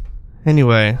crazy?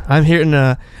 Anyway, I'm hearing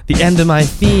the end of my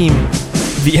theme,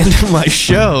 the end of my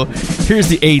show. Here's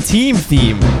the A-Team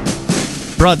theme,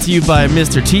 brought to you by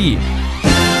Mr. T.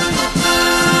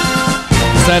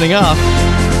 Signing off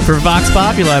for Vox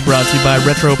Populi, brought to you by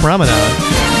Retro Promenade.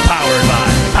 Powered by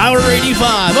Power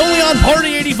 85, only on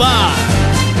Party 85.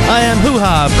 I am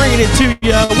Hoo-Ha, bringing it to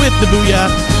ya with the booyah.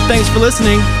 Thanks for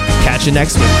listening. Catch you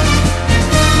next week.